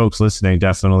 So, for folks listening,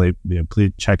 definitely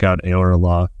please check out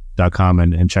aoralaw.com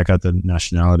and check out the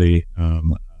nationality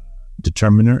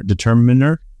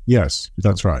determiner. Yes,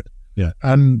 that's right. Yeah.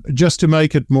 And just to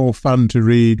make it more fun to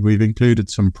read, we've included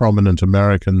some prominent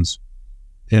Americans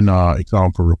in our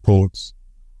example reports.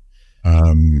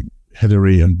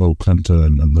 Hillary and Bill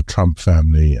Clinton and the Trump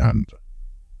family and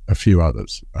a few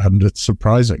others. And it's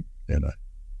surprising,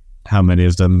 how many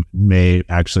of them may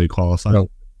actually qualify?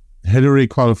 Well, Hillary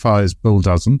qualifies, Bill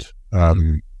doesn't. But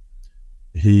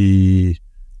it's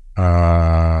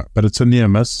a near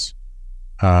miss.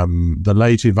 The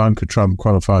late Ivanka Trump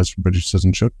qualifies for British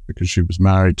citizenship because she was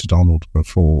married to Donald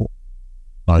before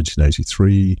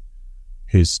 1983.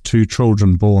 His 2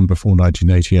 children born before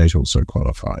 1988 also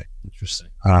qualify. Interesting.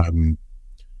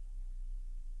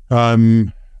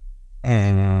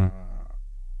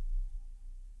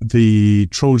 The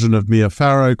children of Mia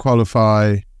Farrow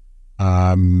qualify,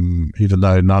 even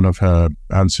though none of her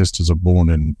ancestors are born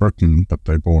in Britain, but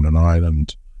they're born in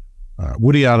Ireland.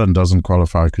 Woody Allen doesn't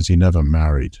qualify because he never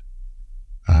married.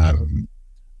 But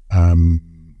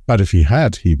if he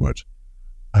had, he would.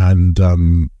 And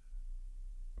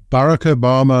Barack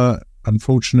Obama,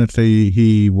 unfortunately,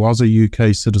 he was a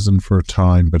UK citizen for a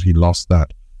time, but he lost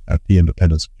that at the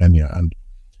independence of Kenya. And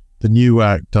the new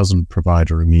act doesn't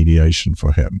provide a remediation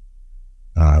for him.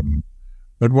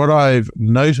 But what I've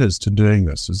noticed in doing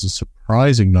this is a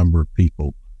surprising number of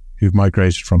people who've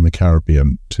migrated from the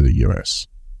Caribbean to the US.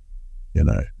 You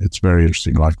know, it's very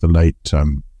interesting, like the late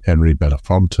Henry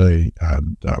Belafonte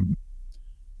and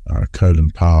Colin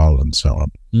Powell and so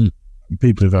on.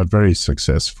 People who've had very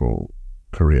successful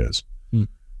careers.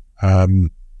 And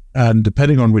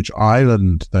depending on which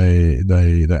island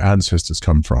their ancestors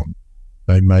come from,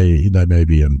 they may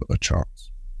be in with a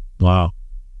chance. Wow.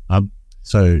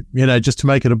 So, you know, just to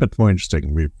make it a bit more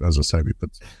interesting, we put some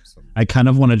I kind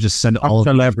of want to just send all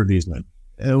celebrities in.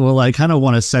 Well, I kind of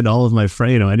want to send all of my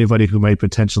friends, you know, anybody who might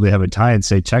potentially have a tie and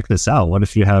say, check this out. What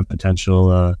if you have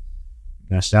potential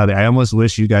nationality? I almost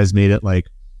wish you guys made it like,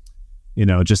 you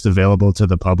know, just available to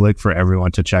the public for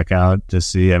everyone to check out to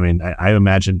see. I mean, I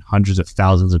imagine hundreds of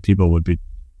thousands of people would be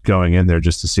going in there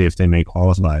just to see if they may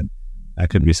qualify. That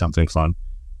could be something fun.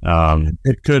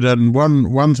 It could. And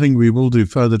one thing we will do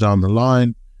further down the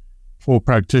line for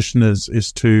practitioners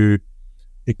is to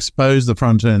expose the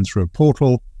front end through a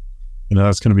portal. You know,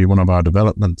 that's going to be one of our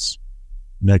developments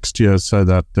next year, so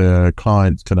that their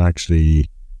clients can they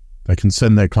can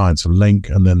send their clients a link,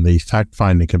 and then the fact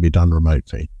finding can be done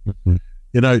remotely.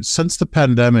 You know, since the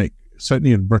pandemic,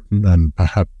 certainly in Britain and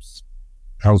perhaps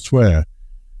elsewhere,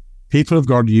 people have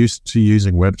got used to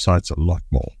using websites a lot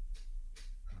more.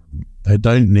 They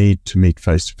don't need to meet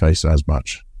face to face as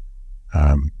much.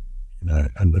 You know,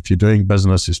 and if you're doing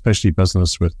business, especially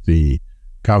business with the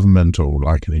government or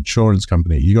like an insurance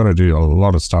company, you got to do a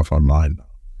lot of stuff online now.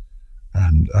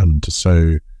 And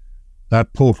so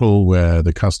that portal where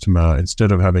the customer,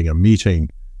 instead of having a meeting,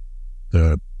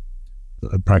 the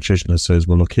practitioner says,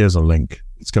 well, look, here's a link.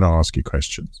 It's going to ask you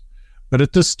questions. But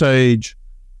at this stage,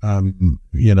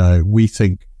 you know, we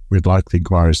think we'd like the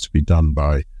inquiries to be done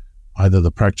by either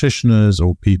the practitioners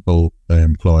or people they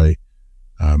employ,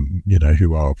 you know,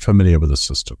 who are familiar with the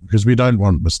system, because we don't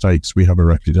want mistakes. We have a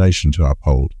reputation to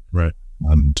uphold. Right.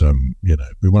 And, you know,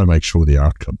 we want to make sure the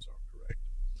outcomes are correct.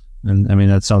 And I mean,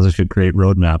 that sounds like a great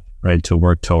roadmap, right, to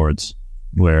work towards,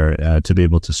 where to be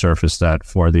able to surface that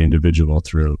for the individual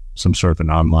through some sort of an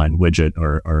online widget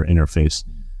or interface.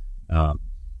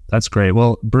 That's great.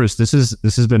 Well, Bruce, this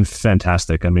has been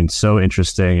fantastic. I mean, so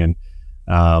interesting.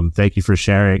 And thank you for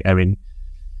sharing. I mean,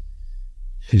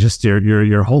 just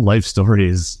your whole life story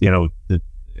is, you know,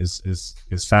 is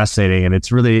fascinating, and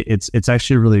it's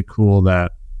actually really cool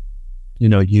that, you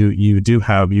know, you do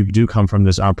come from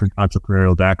this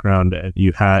entrepreneurial background, and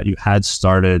you had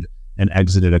started and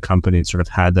exited a company and sort of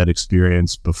had that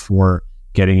experience before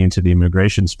getting into the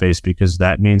immigration space, because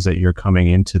that means that you're coming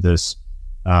into this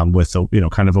with a, you know,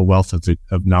 kind of a wealth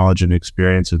of knowledge and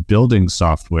experience of building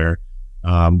software,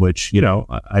 which, you know,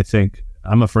 I think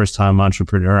I'm a first-time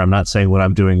entrepreneur. I'm not saying what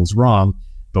I'm doing is wrong,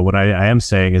 but what I am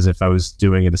saying is if I was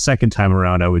doing it a second time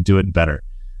around, I would do it better.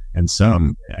 And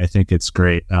so I think it's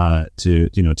great to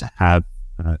have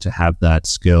that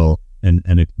skill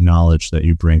and acknowledge that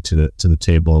you bring to the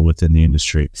table within the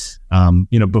industry.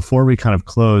 You know, before we kind of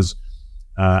close,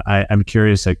 I'm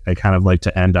curious. I kind of like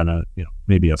to end on a, you know,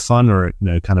 maybe a fun or, you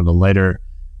know, kind of a lighter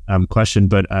question,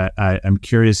 but I'm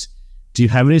curious. Do you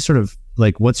have any sort of,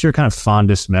 like, what's your kind of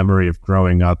fondest memory of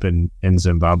growing up in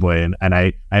Zimbabwe?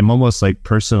 And I'm almost like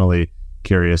personally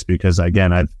curious, because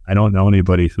again, I don't know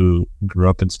anybody who grew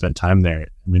up and spent time there.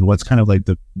 I mean, what's kind of like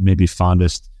the maybe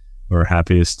fondest or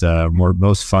happiest,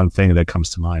 most fun thing that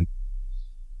comes to mind?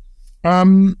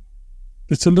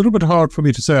 It's a little bit hard for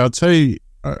me to say. I'd say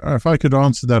if I could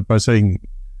answer that by saying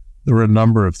there are a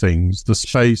number of things: the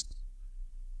space,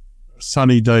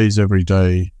 sunny days every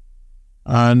day,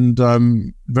 and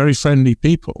very friendly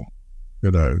people,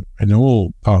 you know, in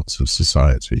all parts of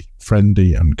society,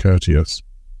 friendly and courteous.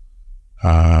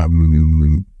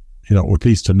 You or at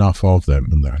least enough of them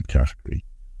in that category.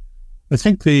 I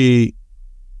think it's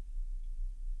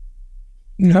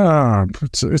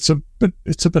a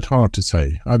bit hard to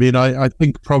say. I mean, I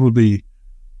think probably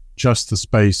just the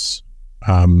space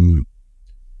and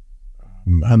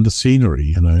the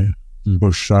scenery,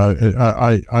 bush.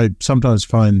 I sometimes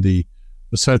find a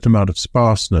certain amount of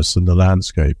sparseness in the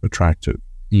landscape attractive,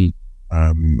 and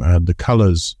the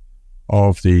colors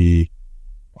of the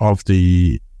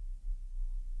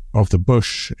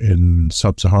bush in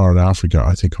sub-Saharan Africa,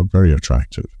 I think, are very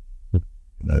attractive.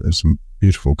 There's some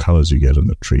beautiful colors you get in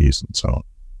the trees and so on.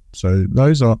 So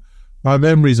those are my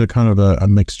memories are kind of a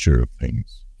mixture of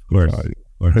things. Of course. I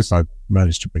hope I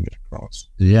managed to bring it across.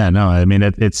 Yeah, no, I mean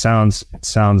it sounds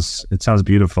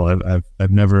beautiful.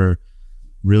 I've never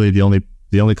really the only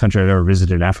country I've ever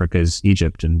visited in Africa is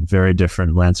Egypt, and very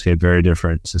different landscape, very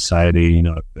different society,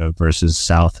 versus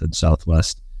South and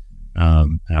Southwest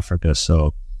Africa.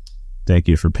 So thank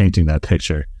you for painting that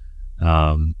picture.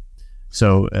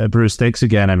 So Bruce, thanks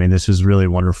again. I mean, this was really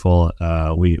wonderful.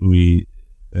 I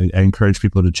encourage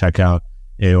people to check out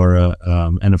Aora,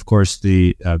 and of course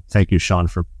thank you, Sean,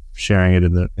 for sharing it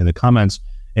in the comments.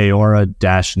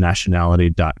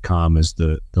 Aora-nationality.com is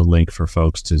the link for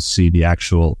folks to see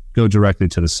go directly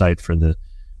to the site for the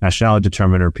nationality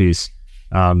determiner piece.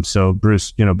 So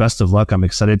Bruce, best of luck. I'm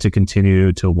excited to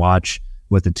continue to watch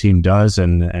what the team does,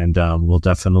 and we'll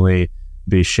definitely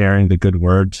be sharing the good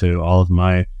word to all of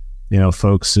my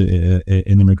folks in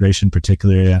immigration,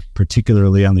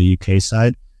 particularly on the UK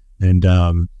side. And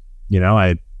I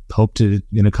hope to,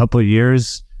 in a couple of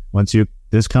years, once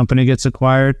this company gets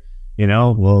acquired,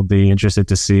 we'll be interested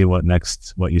to see what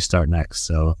you start next.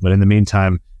 So, but in the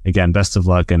meantime, again, best of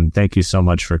luck, and thank you so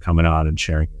much for coming on and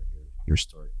sharing your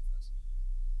story with us.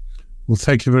 Well,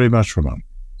 thank you very much, Ramon.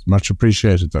 It's much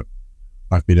appreciated that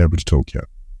I've been able to talk here.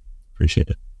 Appreciate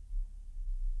it.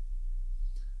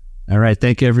 All right.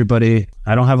 Thank you, everybody.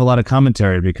 I don't have a lot of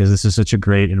commentary because this is such a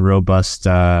great and robust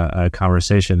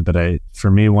conversation. But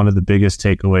for me, one of the biggest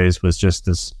takeaways was just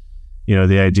this,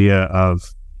 the idea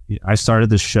of, I started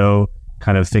the show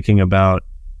kind of thinking about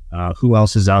who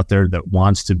else is out there that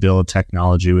wants to build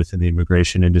technology within the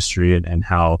immigration industry, and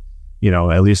how,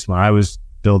 at least when I was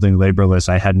building Laborless,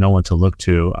 I had no one to look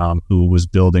to who was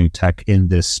building tech in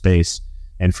this space.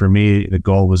 And for me, the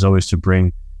goal was always to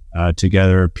bring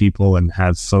together people and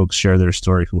have folks share their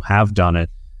story who have done it,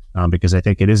 because I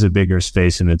think it is a bigger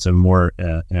space, and it's a more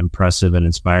impressive and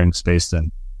inspiring space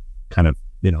than kind of,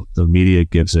 the media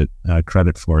gives it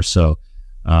credit for. So,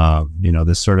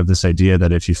 this idea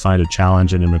that if you find a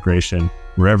challenge in immigration,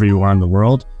 wherever you are in the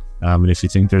world, and if you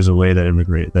think there's a way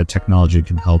that technology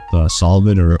can help solve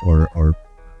it or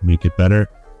make it better,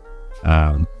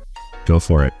 go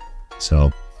for it.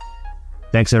 So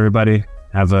thanks, everybody.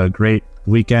 Have a great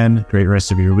weekend, great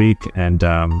rest of your week, and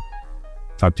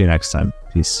talk to you next time.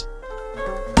 Peace.